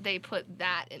then they put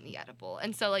that in the edible.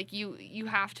 And so like you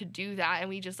have to do that, and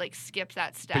we just like skipped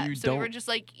that step. you So we were don't- just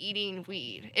like eating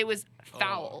weed. It was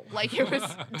foul. Like it was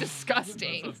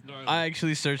disgusting. I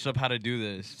actually searched up how to do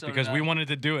this So because did we I. wanted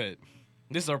to do it.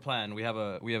 This is our plan. We have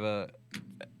a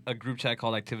group chat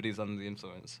called Activities Under the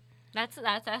Influence. That sounds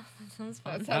fun. That sounds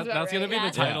about That's gonna be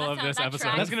right. the Yeah, title that of sounds- this that episode.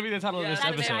 tracks. That's gonna be the title of Yeah, this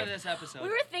that's the name episode. of this episode. We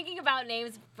were thinking about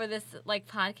names for this like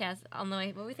podcast on the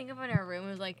way. What we think of in our room?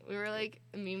 It was like We were like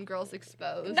meme girls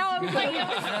exposed. no, it was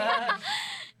like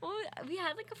Well, we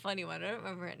had like a funny one. I don't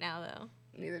remember it now though.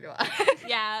 Neither do I.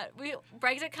 Yeah,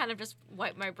 Brexit kind of just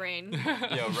wiped my brain. Yo,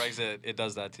 Brexit, it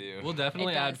does that to you. We'll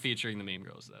definitely add does. featuring the meme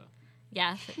girls though.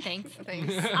 Yeah, thanks.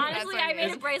 Thanks. Honestly, I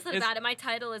made a bracelet is- about it. My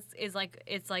title is like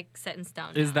it's like set in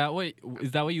stone. Is now.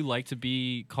 that what you like to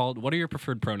be called? What are your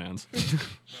preferred pronouns?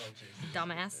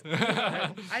 Dumbass?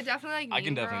 I definitely like meme I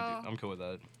can definitely girl. do. I'm cool with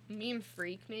that. Meme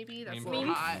freak, maybe. That's Meme a little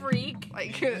Meme hot. freak.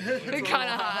 Like, kind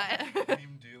of hot.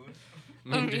 Meme dealer.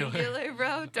 Meme dealer,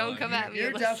 bro. Don't come at me. You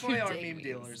unless definitely you are date meme me.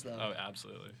 dealers, though. Oh,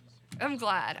 absolutely. I'm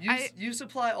glad. You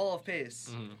supply all of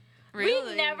Pace. Mhm.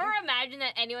 Really? We never imagined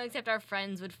that anyone except our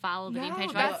friends would follow the meme No,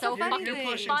 page. that's That's so the funny You're thing.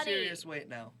 pushing funny. serious weight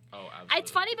now. Oh, absolutely.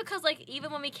 It's funny because like even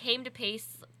when we came to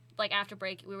Pace, like after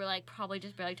break, we were like probably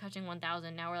just barely touching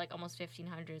 1,000. Now we're like almost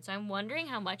 1,500. So I'm wondering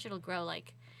how much it'll grow.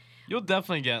 Like You'll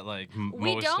definitely get like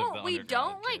we most of the don't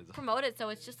underground like kids. promote it, so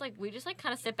it's just like we just like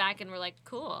kind of sit back and we're like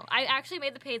cool. I actually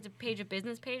made the page a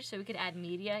business page so we could add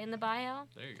media in the bio.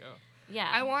 There you go. Yeah.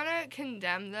 I want to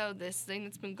condemn though this thing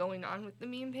that's been going on with the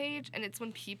meme page, and it's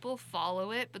when people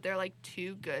follow it, but they're like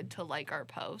too good to like our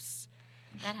posts.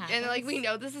 that happens. And like we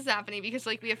know this is happening because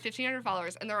like we have 1,500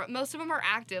 followers, and most of them are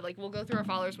active. Like we'll go through our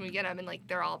followers when we get them, and like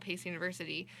they're all Pace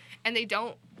University, and they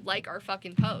don't like our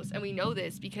fucking posts, and we know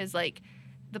this because like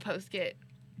the posts get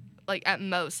like at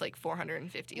most like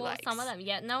 450 Well, likes. some of them,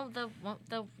 yeah. No, the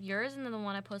yours and then the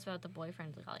one I posted about the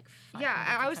boyfriend got like. Yeah,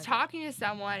 500 and I was likes. talking to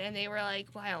someone, and they were like,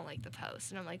 "Well, I don't like the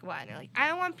post," and I'm like, "Why?" And they're like, "I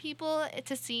don't want people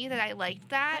to see that I liked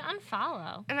that." Then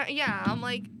unfollow. And I'm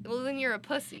like, "Well, then you're a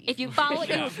pussy." If you follow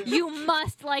Yeah. it, you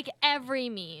must like every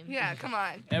meme. yeah, come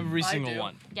on. Every I single do.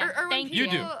 one. Yeah, or when thank You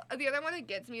you. do. The other one that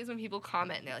gets me is when people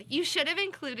comment and they're like, "You should have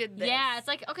included this." Yeah, it's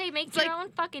like okay, make It's your like-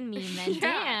 own fucking meme then. Yeah.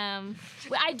 Damn.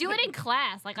 Well, I do it in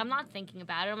class. Like I'm not thinking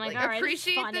about it. I'm like, like all right, this is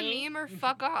appreciate funny. the meme or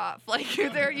fuck off. Like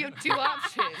there you have two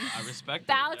options. I respect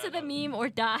Bow it. to the meme or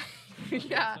die.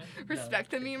 yeah,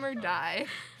 respect the meme or die.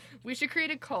 We should create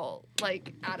a cult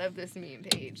like out of this meme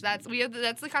page. That's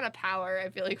the kind of power I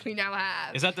feel like we now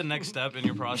have. Is that the next step in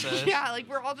your process? yeah, like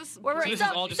we're all just We're, So this so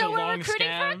is all just so a we're long recruiting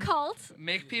for scam? a cult.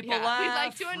 Make people yeah, laugh. we'd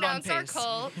like to run announce our Pace.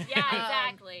 cult. Yeah,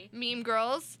 exactly. Meme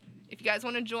girls. If you guys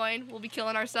want to join, we'll be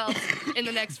killing ourselves in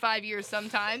the next 5 years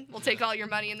sometime. We'll take all your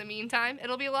money in the meantime.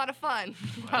 It'll be a lot of fun.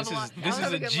 We'll have This a is lot- this we'll is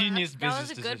have a good laugh. genius That business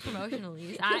was a good decision. promotional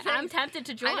use. I'm tempted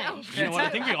to join. I know. You know what? I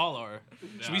think we all are.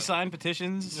 Should we Yeah. sign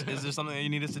petitions? Is there something that you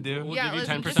need us to do? We'll Yeah, give you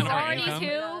listen, 10% of our Sororities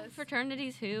income. who?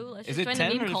 Fraternities who? Let's Is just it join 10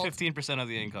 the or meme cult. 15% of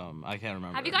the income? I can't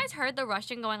remember. Have you guys heard the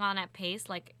rushing going on at Pace?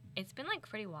 Like, it's been like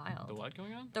pretty wild. The what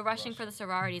going on? The rushing for the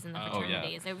sororities and the Oh, yeah.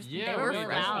 fraternities. They Yeah, were we- really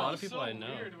there's a lot loud. of people I know.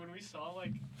 Weird when we saw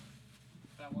like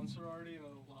that one sorority in the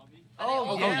lobby.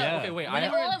 Oh, yeah. yeah. Okay, wait. Were I they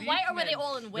have, all in white or were they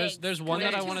all in wigs? there's one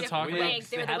Because that I there's wanna two talk different about. wigs.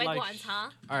 They were They the had, wig like, ones, huh?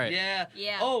 all right. Yeah.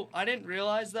 Yeah. Oh, I didn't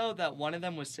realize though that one of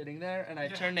them was sitting there, and I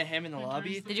turned to him in the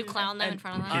lobby. Did you clown them in And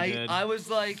front of them? I- I did. I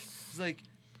was like,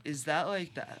 is that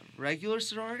like the regular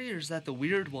sorority or is that the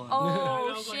weird one? I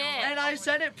Oh was like, shit! And I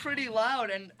said it pretty loud,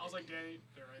 and I was like, Danny,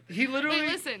 they're right there. he literally Wait,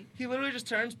 listen. he literally just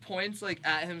turns, points like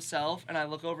at himself, and I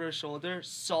look over his shoulder,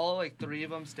 saw like 3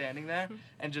 of them standing there,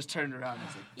 and just turned around. I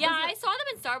was like, Yeah, I saw them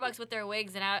in Starbucks with their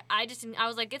wigs, and I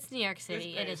was like, it's New York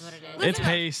City. It is what it is. It's Listen,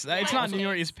 Pace. It's not Pace. New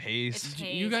York. It's Pace. It's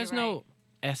You Pace, guys you're know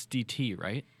SDT,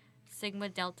 right? Sigma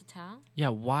Delta Tau. Yeah.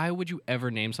 Why would you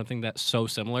ever name something that's so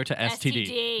similar to STD?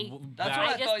 STD. That's That- what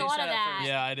I I just thought you thought said of at that. first.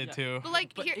 Yeah, I did too. But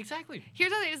like But here, exactly.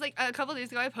 here's the thing: is like a couple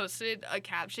days ago, I posted a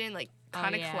caption like Oh,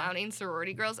 kind of yeah. clowning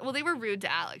sorority girls. Well, they were rude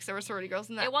to Alex. There were sorority girls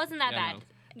in that. It wasn't that Yeah, bad.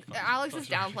 Alex is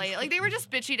downplaying it. Like they were just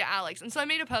bitchy to Alex, and so I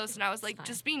made a post and I was like, fine.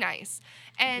 just be nice.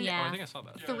 And Yeah. Oh, I think I saw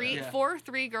that. Yeah.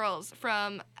 three girls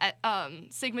from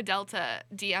Sigma Delta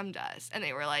DM'd us, and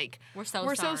they were like, We're so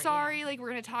we're sorry. so sorry. Like, we're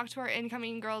going to talk to our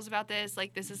incoming girls about this.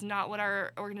 Like, this is not what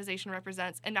our organization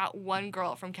represents. And not one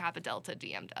girl from Kappa Delta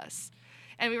DM'd us.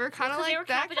 And we were kind of 'cause they like, were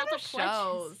that Kappa kind Delta of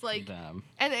shows. pledges. Like, Damn.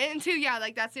 and two, yeah,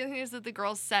 like, that's the other thing is that the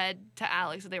girls said to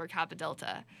Alex that they were Kappa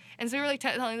Delta. And so we were, like,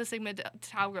 telling the Sigma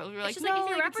Tau girls, we were like, It's just no,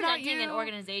 like if you're it's not representing an you.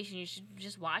 organization, you should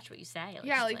just watch what you say.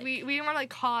 Yeah, just, like, we didn't want to, like,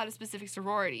 call out a specific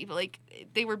sorority, but, like,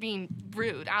 they were being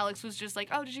rude. Alex was just like,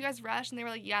 oh, did you guys rush? And they were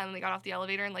like, yeah. And then they got off the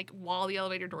elevator, and, like, while the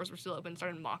elevator doors were still open,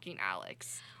 started mocking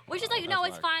Alex. Which is Wow, like, no,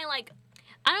 that's it's fine. Like,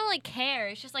 I don't like care.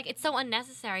 It's just like it's so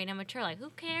unnecessary and immature. Like, who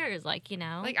cares? Like, you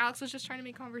know. Like, Alex was just trying to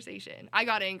make conversation. I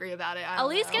got angry about it. I don't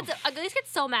Elise know.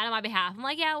 gets so mad on my behalf. I'm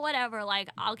like, yeah, whatever. Like,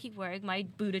 I'll keep wearing my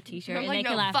Buddha T-shirt I'm and like, they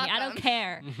can no, laugh at me. fuck I don't them.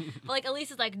 care. But like,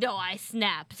 Elise is like, no, I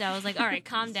snap. So I was like, all right,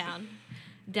 calm down,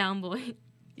 down boy.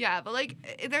 Yeah, but, like,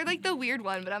 they're, like, the weird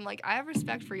one, but I'm like, I have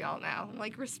respect for y'all now. I'm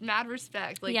like, mad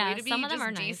respect. Like, Yeah, way to be some of them just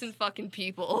are nice. decent fucking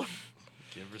people.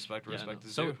 Give respect. Yeah, Respect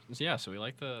is so due. yeah, so we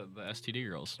like the STD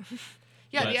girls.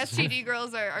 Yeah, But- the STD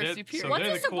girls are They're- superior. so What's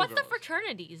they're the the cool what's the girls.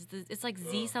 fraternities? It's like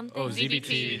Z something. Oh,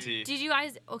 ZBT. ZBT. Did you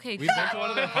guys? Okay. We've been to one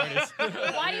of their parties.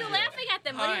 Why are you laughing at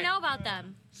them? What do you Alright. know about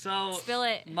them? So Spill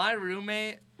it. my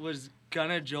roommate was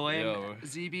gonna join Yo.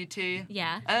 ZBT.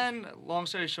 Yeah. And long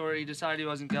story short, he decided he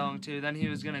wasn't going to. Then he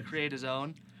was gonna create his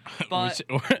own. But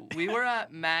we were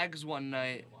at Mags one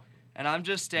night, and I'm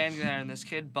just standing there, and this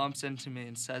kid bumps into me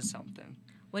and says something.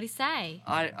 What'd he say?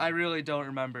 I really don't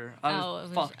remember. I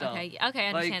was it fucked up. okay. Okay,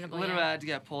 understandable. Like, literally, yeah. I had to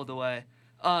get pulled away.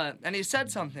 And he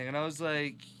said something, and I was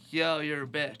like, "Yo, you're a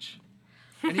bitch."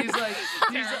 And he's like,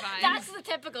 Terrifying. That's the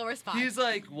typical response. he's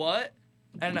like, "What?"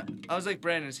 And I was like,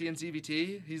 "Brandon, is he in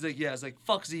ZBT?" He's like, "Yeah." I was like,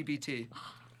 "Fuck ZBT."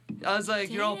 I was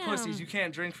like, "You're all Damn. pussies. You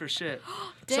can't drink for shit."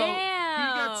 Damn. So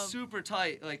he gets super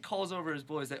tight, like calls over his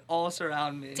boys. They all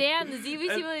surround me. Damn, the ZVC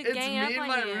And really it's ganging up me and on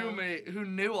my you. roommate who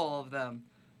knew all of them.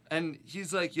 And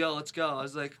he's like, "Yo, let's go." I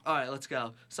was like, "All right, let's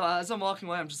go." So as I'm walking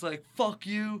away, I'm just like, "Fuck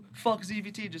you, fuck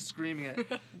ZVT," just screaming it.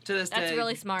 To this That's day,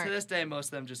 really smart. To this day, most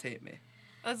of them just hate me.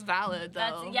 That's valid, though.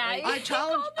 That's- yeah, Like,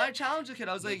 I challenged the kid.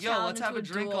 I was like, "Yo, challenge let's have into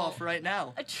a a drink duel. off right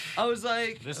now." A tr- I was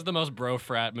like, This is the most bro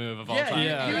frat move of all "Yeah." time.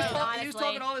 Yeah. He was, Yeah. he was Honestly.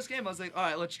 talking all this game. I was like, "All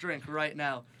right, let's drink right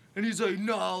now." And he's like,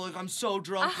 "No, like I'm so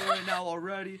drunk right now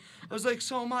already." I was like,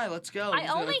 "So am I. Let's go." I He's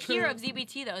like, only hear "Okay." of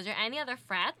ZBT though. Is there any other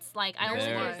frats? Like I There's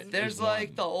only one. hear. There's There's like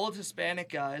one. the old Hispanic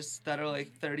guys that are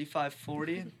like 35,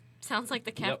 40. Sounds like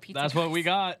the Cav Yep, Pizza. that's what guys. we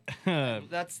got.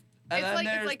 That's and It's then like-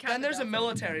 it's there's like then there's a Captain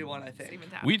military one, I It's think. even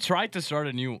tough. We tried to start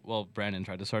a new. Well, Brandon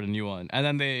tried to start a new one, and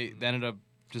then they ended up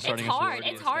just starting It's a hard. sorority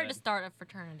It's hard to instead. start a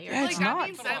fraternity. Or Yeah, it's Like, that not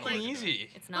being said, fucking like- easy.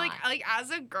 It's not. Like as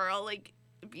a girl, like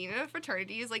being in a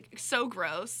fraternity is like so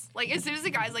gross. Like as soon as the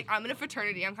guy's like, I'm in a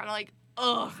fraternity, I'm kind of like,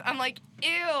 ugh. I'm like, ew.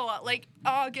 Like,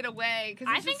 oh, get away. Cause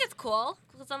I think it's cool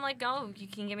because I'm like, oh, you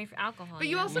can get me for alcohol. But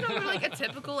you also don't go to like a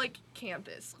typical like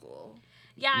campus school.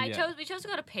 Yeah, Yeah. we chose to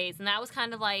go to Pace, and that was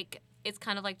kind of like it's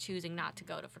kind of like choosing not to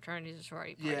go to fraternities or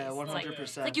sorority parties. Yeah, It's 100%.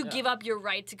 It's like you give up your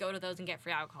right to go to those and get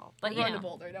free alcohol. But We're you going to know,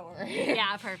 Boulder, don't worry.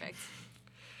 yeah, perfect.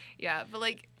 Yeah, but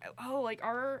like, oh, like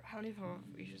our, how many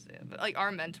we should say it, but like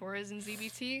our mentor is in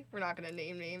ZBT. We're not gonna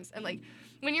name names. And like,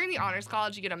 when you're in the honors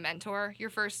college, you get a mentor your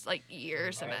first like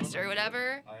year, semester,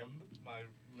 whatever. My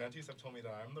mentees have told me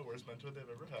that I'm the worst mentor they've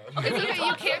ever had. Okay, so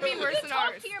you can't be worse than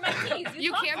Talk ours. to your mentees.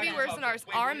 You talk can't to be them. worse than ours.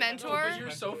 Wait, Our wait, mentor. no,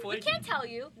 you're so We can't tell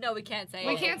you. No, we can't say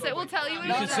We it. can't say. We'll tell you. when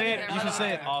You it's should say it. after. You should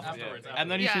say it off, Afterwards,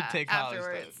 and then you Yeah, should take Kyle's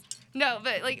afterwards. stuff. No,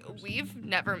 but like we've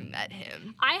never met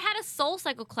him. I had a soul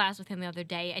cycle class with him the other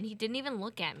day, and he didn't even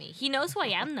look at me. He knows who I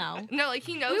am, though. No, like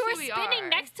he knows We were who we spinning are.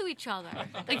 next to each other.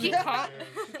 Like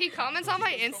he comments on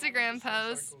my Instagram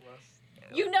posts.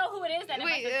 You know who it is. Then if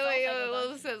I Wait, said soul wait, cycle wait, class.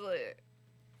 what says it?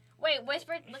 Wait,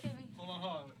 whisper. Look at me. Hold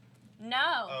on. No.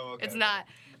 Oh, okay. It's not.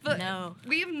 But No.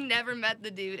 we've never met the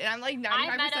dude, and I'm like 95%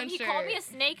 I met him. He sure. called me a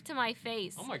snake to my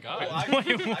face. Oh my Oh, god. I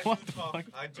do What the talk. fuck?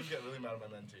 I do get really mad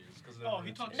at my mentees because Oh,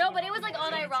 he talks- No, but it was like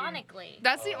unironically.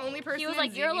 That's the only person was in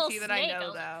like, "You're a little ZBT that I snake." I know,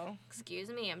 was- though. Excuse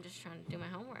me, I'm just trying to do my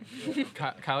homework.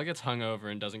 Kyle gets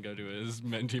hungover and doesn't go to his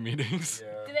mentee meetings.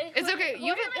 Yeah. Do they, It's who- okay. who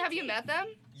You are your have you mentees? met them?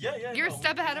 Yeah, yeah. You're a no,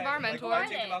 step ahead of yeah, our like, mentor. when I Who are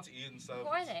take them they? out to eat and stuff. Who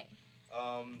are they?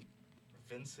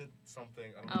 Vincent something.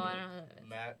 I don't Oh, know. I don't know. Who it is.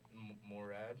 Matt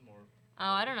Morad. Oh,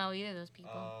 I don't know either of those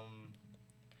people.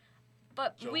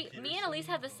 But Joe me and Peterson? Elise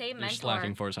have the same You're mentor.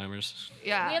 slacking for Alzheimer's.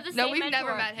 Yeah. We have the no, same we've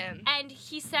never mentor. met him. And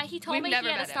he told We've me never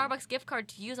he had a met him. Starbucks gift card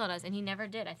to use on us, and he never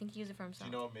did. I think he used it for Do himself.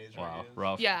 you know what major Wow, he is?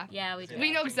 rough. Yeah. Yeah, we do.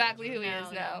 We know exactly who he No, is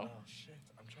no. now. Oh shit!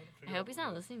 I'm trying to I figure hope out he's who not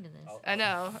it is. listening to this. I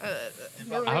know.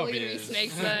 We're I hope really he gonna be is.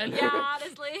 snakes then. Yeah,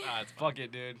 honestly. Fuck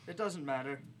it, dude. It doesn't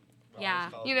matter. No, Yeah.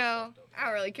 it's college You know, stuff, I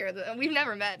don't really care. We've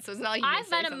never met, so it's not like he can I've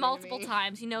say met him something to multiple me.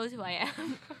 times. He knows who I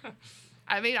am.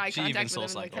 I made eye She even contact with him in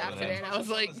the soul-cycled cab with today, him. and I was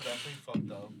like, It's definitely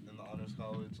fucked up in the honors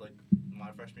college. Like my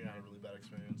freshman year, I had a really bad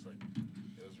experience. Like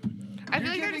it was really bad. I feel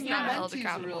like they're giving just your not held mentees a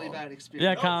accountable. really bad Yeah,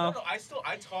 experience. Kyle. No,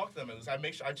 I talk to them. I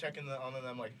make sure I check in on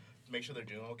them. Like make sure they're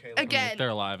doing okay. Like, Again, They're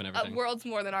alive and everything. world's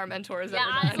more than our mentors Yeah,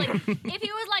 ever done. honestly, if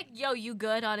he was like, "Yo, you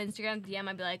good?" on Instagram DM,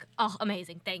 I'd be like, "Oh,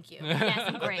 amazing, thank you. Yes,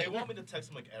 I'm But great." they want me to text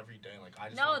them like every day. Like I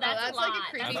just No, want- that's, that's a like a lot.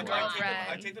 creepy That's Like, a girl lot. friend.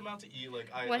 I take them out to eat. Like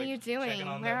I. What are like, you doing? checking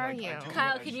on Where them, are like, I you? do what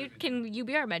Kyle, I can you should. you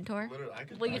be our mentor? Literally, I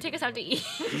could- Will you I take could us out to do eat?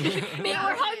 Maybe Yeah.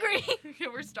 we're hungry. Yeah,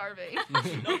 we're starving.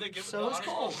 that. No, they give So the is honors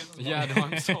Cole. college gives us Yeah, money. no,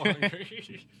 I'm so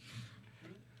hungry.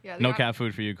 Yeah, No they're cat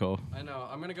food for you, Cole. I know.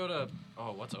 I'm gonna go to.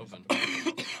 Oh, what's open?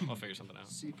 I'll figure something out.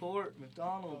 Seaport,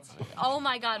 McDonald's. Oh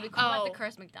my God, we call Oh, it the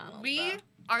cursed McDonald's.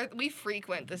 We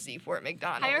frequent the Seaport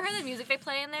McDonald's. Have you ever heard the music they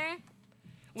play in there?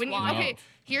 When you, wild. okay,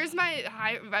 here's my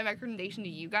recommendation to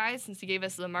you guys, since you gave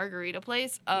us the margarita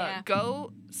place. Yeah.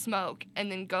 Go smoke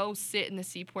and then go sit in the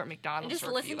Seaport And McDonald's just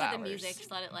for a listen few to hours. the music. Just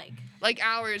let it like. Like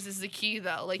hours is the key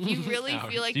though. Like you really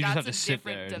Hours. feel like You just have that's to a sit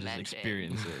there different and just dimension.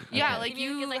 experience it. Yeah, Okay. like The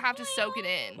music you is like, have to soak it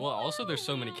in. Well, also there's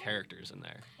so many characters in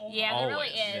there. Yeah, there really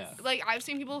Always, is. yeah. Like I've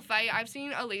seen people fight. I've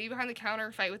seen a lady behind the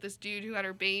counter fight with this dude who had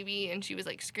her baby, and she was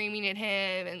like screaming at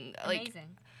him, and like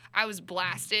Amazing. I was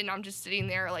blasted, and I'm just sitting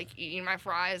there like eating my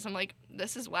fries. I'm like,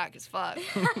 this is whack as fuck.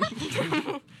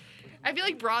 I feel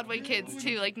like Broadway kids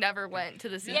too like never went to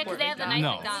the Yeah, Seaport because they have the nice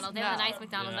No. McDonald's. They have the No. nice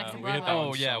McDonald's Yeah, next to we hit that Broadway. one.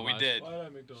 Oh yeah, so we much. did. Why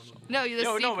not McDonald's? No, the Yo,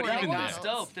 no, Seaport but That even one's there.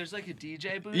 dope. There's like a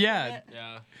DJ booth. Yeah. in it.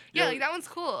 Yeah. Yeah, Yo, like that one's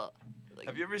cool.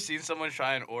 Have you ever seen someone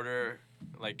try and order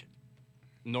like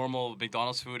normal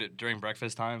McDonald's food during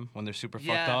breakfast time when they're super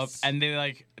fucked up Yes. and they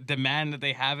like demand that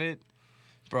they have it?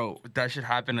 Bro, that should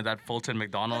happen at that Fulton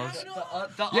McDonald's.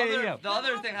 The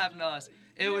other thing happened to us.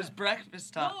 It was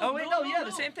breakfast time. No, Oh wait, no, no, yeah, no, the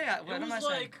no. same thing. What It am I was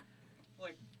saying?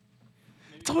 like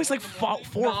It's always like 4 or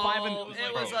 5 in No, the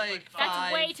it was like That's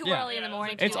 5. way too Yeah. early in the Yeah,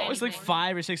 morning. it's to It's do always like anything.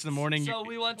 5 or 6 in the morning. So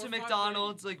we went to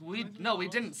McDonald's. Like we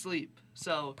didn't sleep.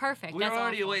 So Perfect. we were That's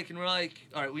already awful. awake, and we're like,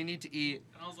 all right, we need to eat.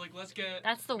 and I was like, let's get.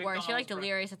 That's the worst. You're like McDonald's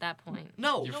delirious at that point.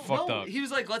 No, You're no, fucked no. up. He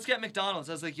was like, let's get McDonald's.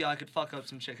 I was like, yeah, I could fuck up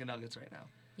some chicken nuggets right now.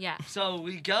 Yeah. So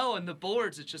we go, and the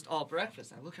boards, it's just all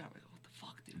breakfast. I look at him, I go, what the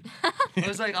fuck, dude? I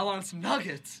was like, I want some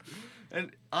nuggets.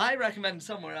 And I recommended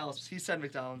somewhere else. He said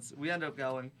McDonald's. We ended up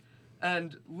going.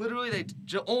 And literally, they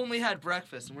only had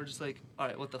breakfast. And we're just like, all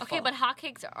right, what the Okay, fuck? but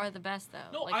hotcakes are the best though.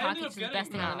 No, like I ended hotcakes up is the getting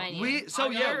best thing on the them.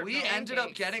 menu. We ended up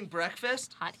pancakes. getting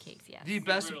breakfast. Hotcakes, yes. The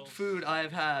best Riddles. food I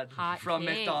have had Hot from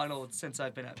cakes. McDonald's since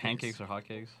I've been at Pancakes Pace. or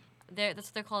hotcakes? That's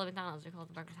what they're called at McDonald's. They're called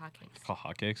the breakfast hotcakes. Called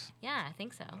hotcakes? Yeah, I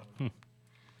think so. I think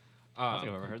I've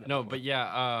ever heard that No, before. but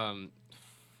yeah.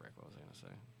 Frick, what was I gonna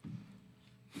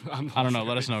say? I'm I don't know. sure.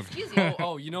 Let us know. Excuse you.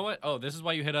 Oh, you know what? Oh, this is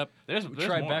why you hit up There's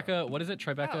Tribeca. What is it?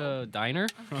 Tribeca Diner.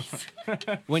 more.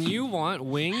 When you want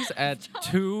wings at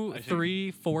 2,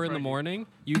 3, 4 in the morning,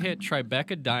 you hit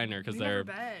Tribeca Diner because We've they're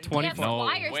never been. We have 24. No,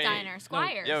 Squire's wait. Diner.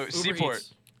 Squire's. Yo, Uber Seaport.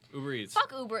 Eats. Uber Eats.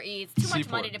 Fuck Uber Eats. Too much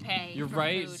Seaport. money to pay. You're for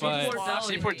right, food. but Seaport Deli.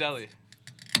 Seaport Deli.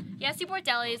 Yeah, Seaport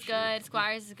Deli is good.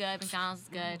 Squire's is good. McDonald's is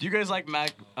good. Do you guys like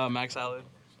mac salad?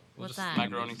 What's just that?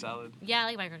 Macaroni salad? Yeah, I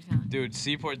like macaroni salad. Dude,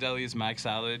 Seaport Deli's mac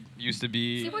salad used to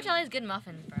be Seaport Deli is good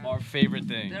muffins, bro. our favorite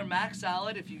thing. Their mac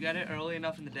salad, if you get it early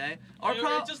enough in the day. Our, It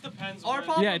pro- just depends. our when-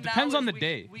 problem Yeah, it depends now on is the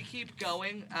day. We keep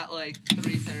going at like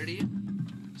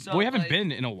 3:30. So We haven't like,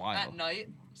 been in a while. at night.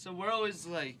 So we're always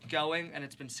like going, and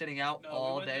it's been sitting out No, we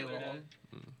all went the day other long. day.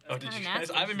 Oh, That's did you kinda guys?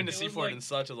 nasty. I haven't been to It was Seaport like- in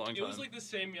such a long It time. was like the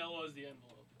same yellow as the envelope.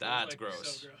 It was, That's like,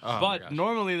 gross. So Oh my But gosh.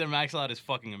 normally their mac salad is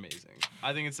fucking amazing.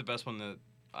 I think it's the best one that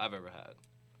I've ever had.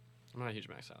 I'm not a huge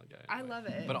mac salad guy. I anyway. love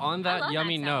it. But on I that love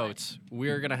yummy mac salad. note,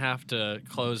 we're going to have to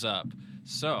close up.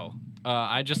 So,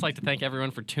 I'd just like to thank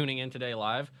everyone for tuning in today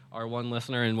live. Our one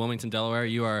listener in Wilmington, Delaware,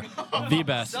 you are the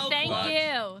best. So Thank clutch.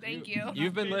 you. Thank you.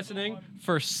 You've been listening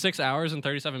for 6 hours and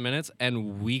 37 minutes,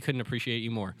 and we couldn't appreciate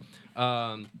you more.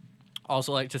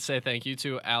 Also like to say thank you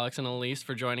to Alex and Elise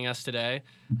for joining us today.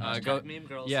 Hashtag meme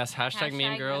girls. Yes, hashtag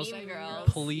meme girls. Meme girls.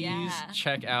 Please Yeah.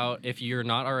 check out, if you're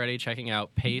not already checking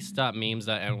out,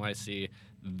 pace.memes.nyc.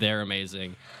 They're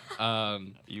amazing.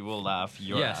 You will laugh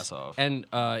your Yes. ass off. And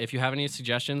if you have any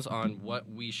suggestions on what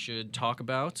we should talk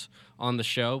about on the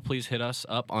show, please hit us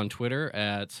up on Twitter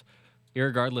at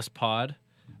irregardlesspod.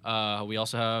 We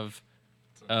also have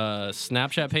a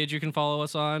Snapchat page you can follow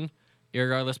us on,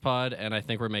 irregardlesspod, and I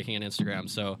think we're making an Instagram.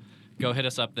 So go hit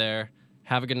us up there.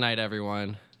 Have a good night,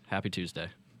 everyone. Happy Tuesday.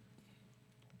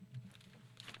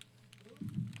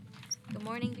 Good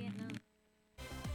morning, Vietnam.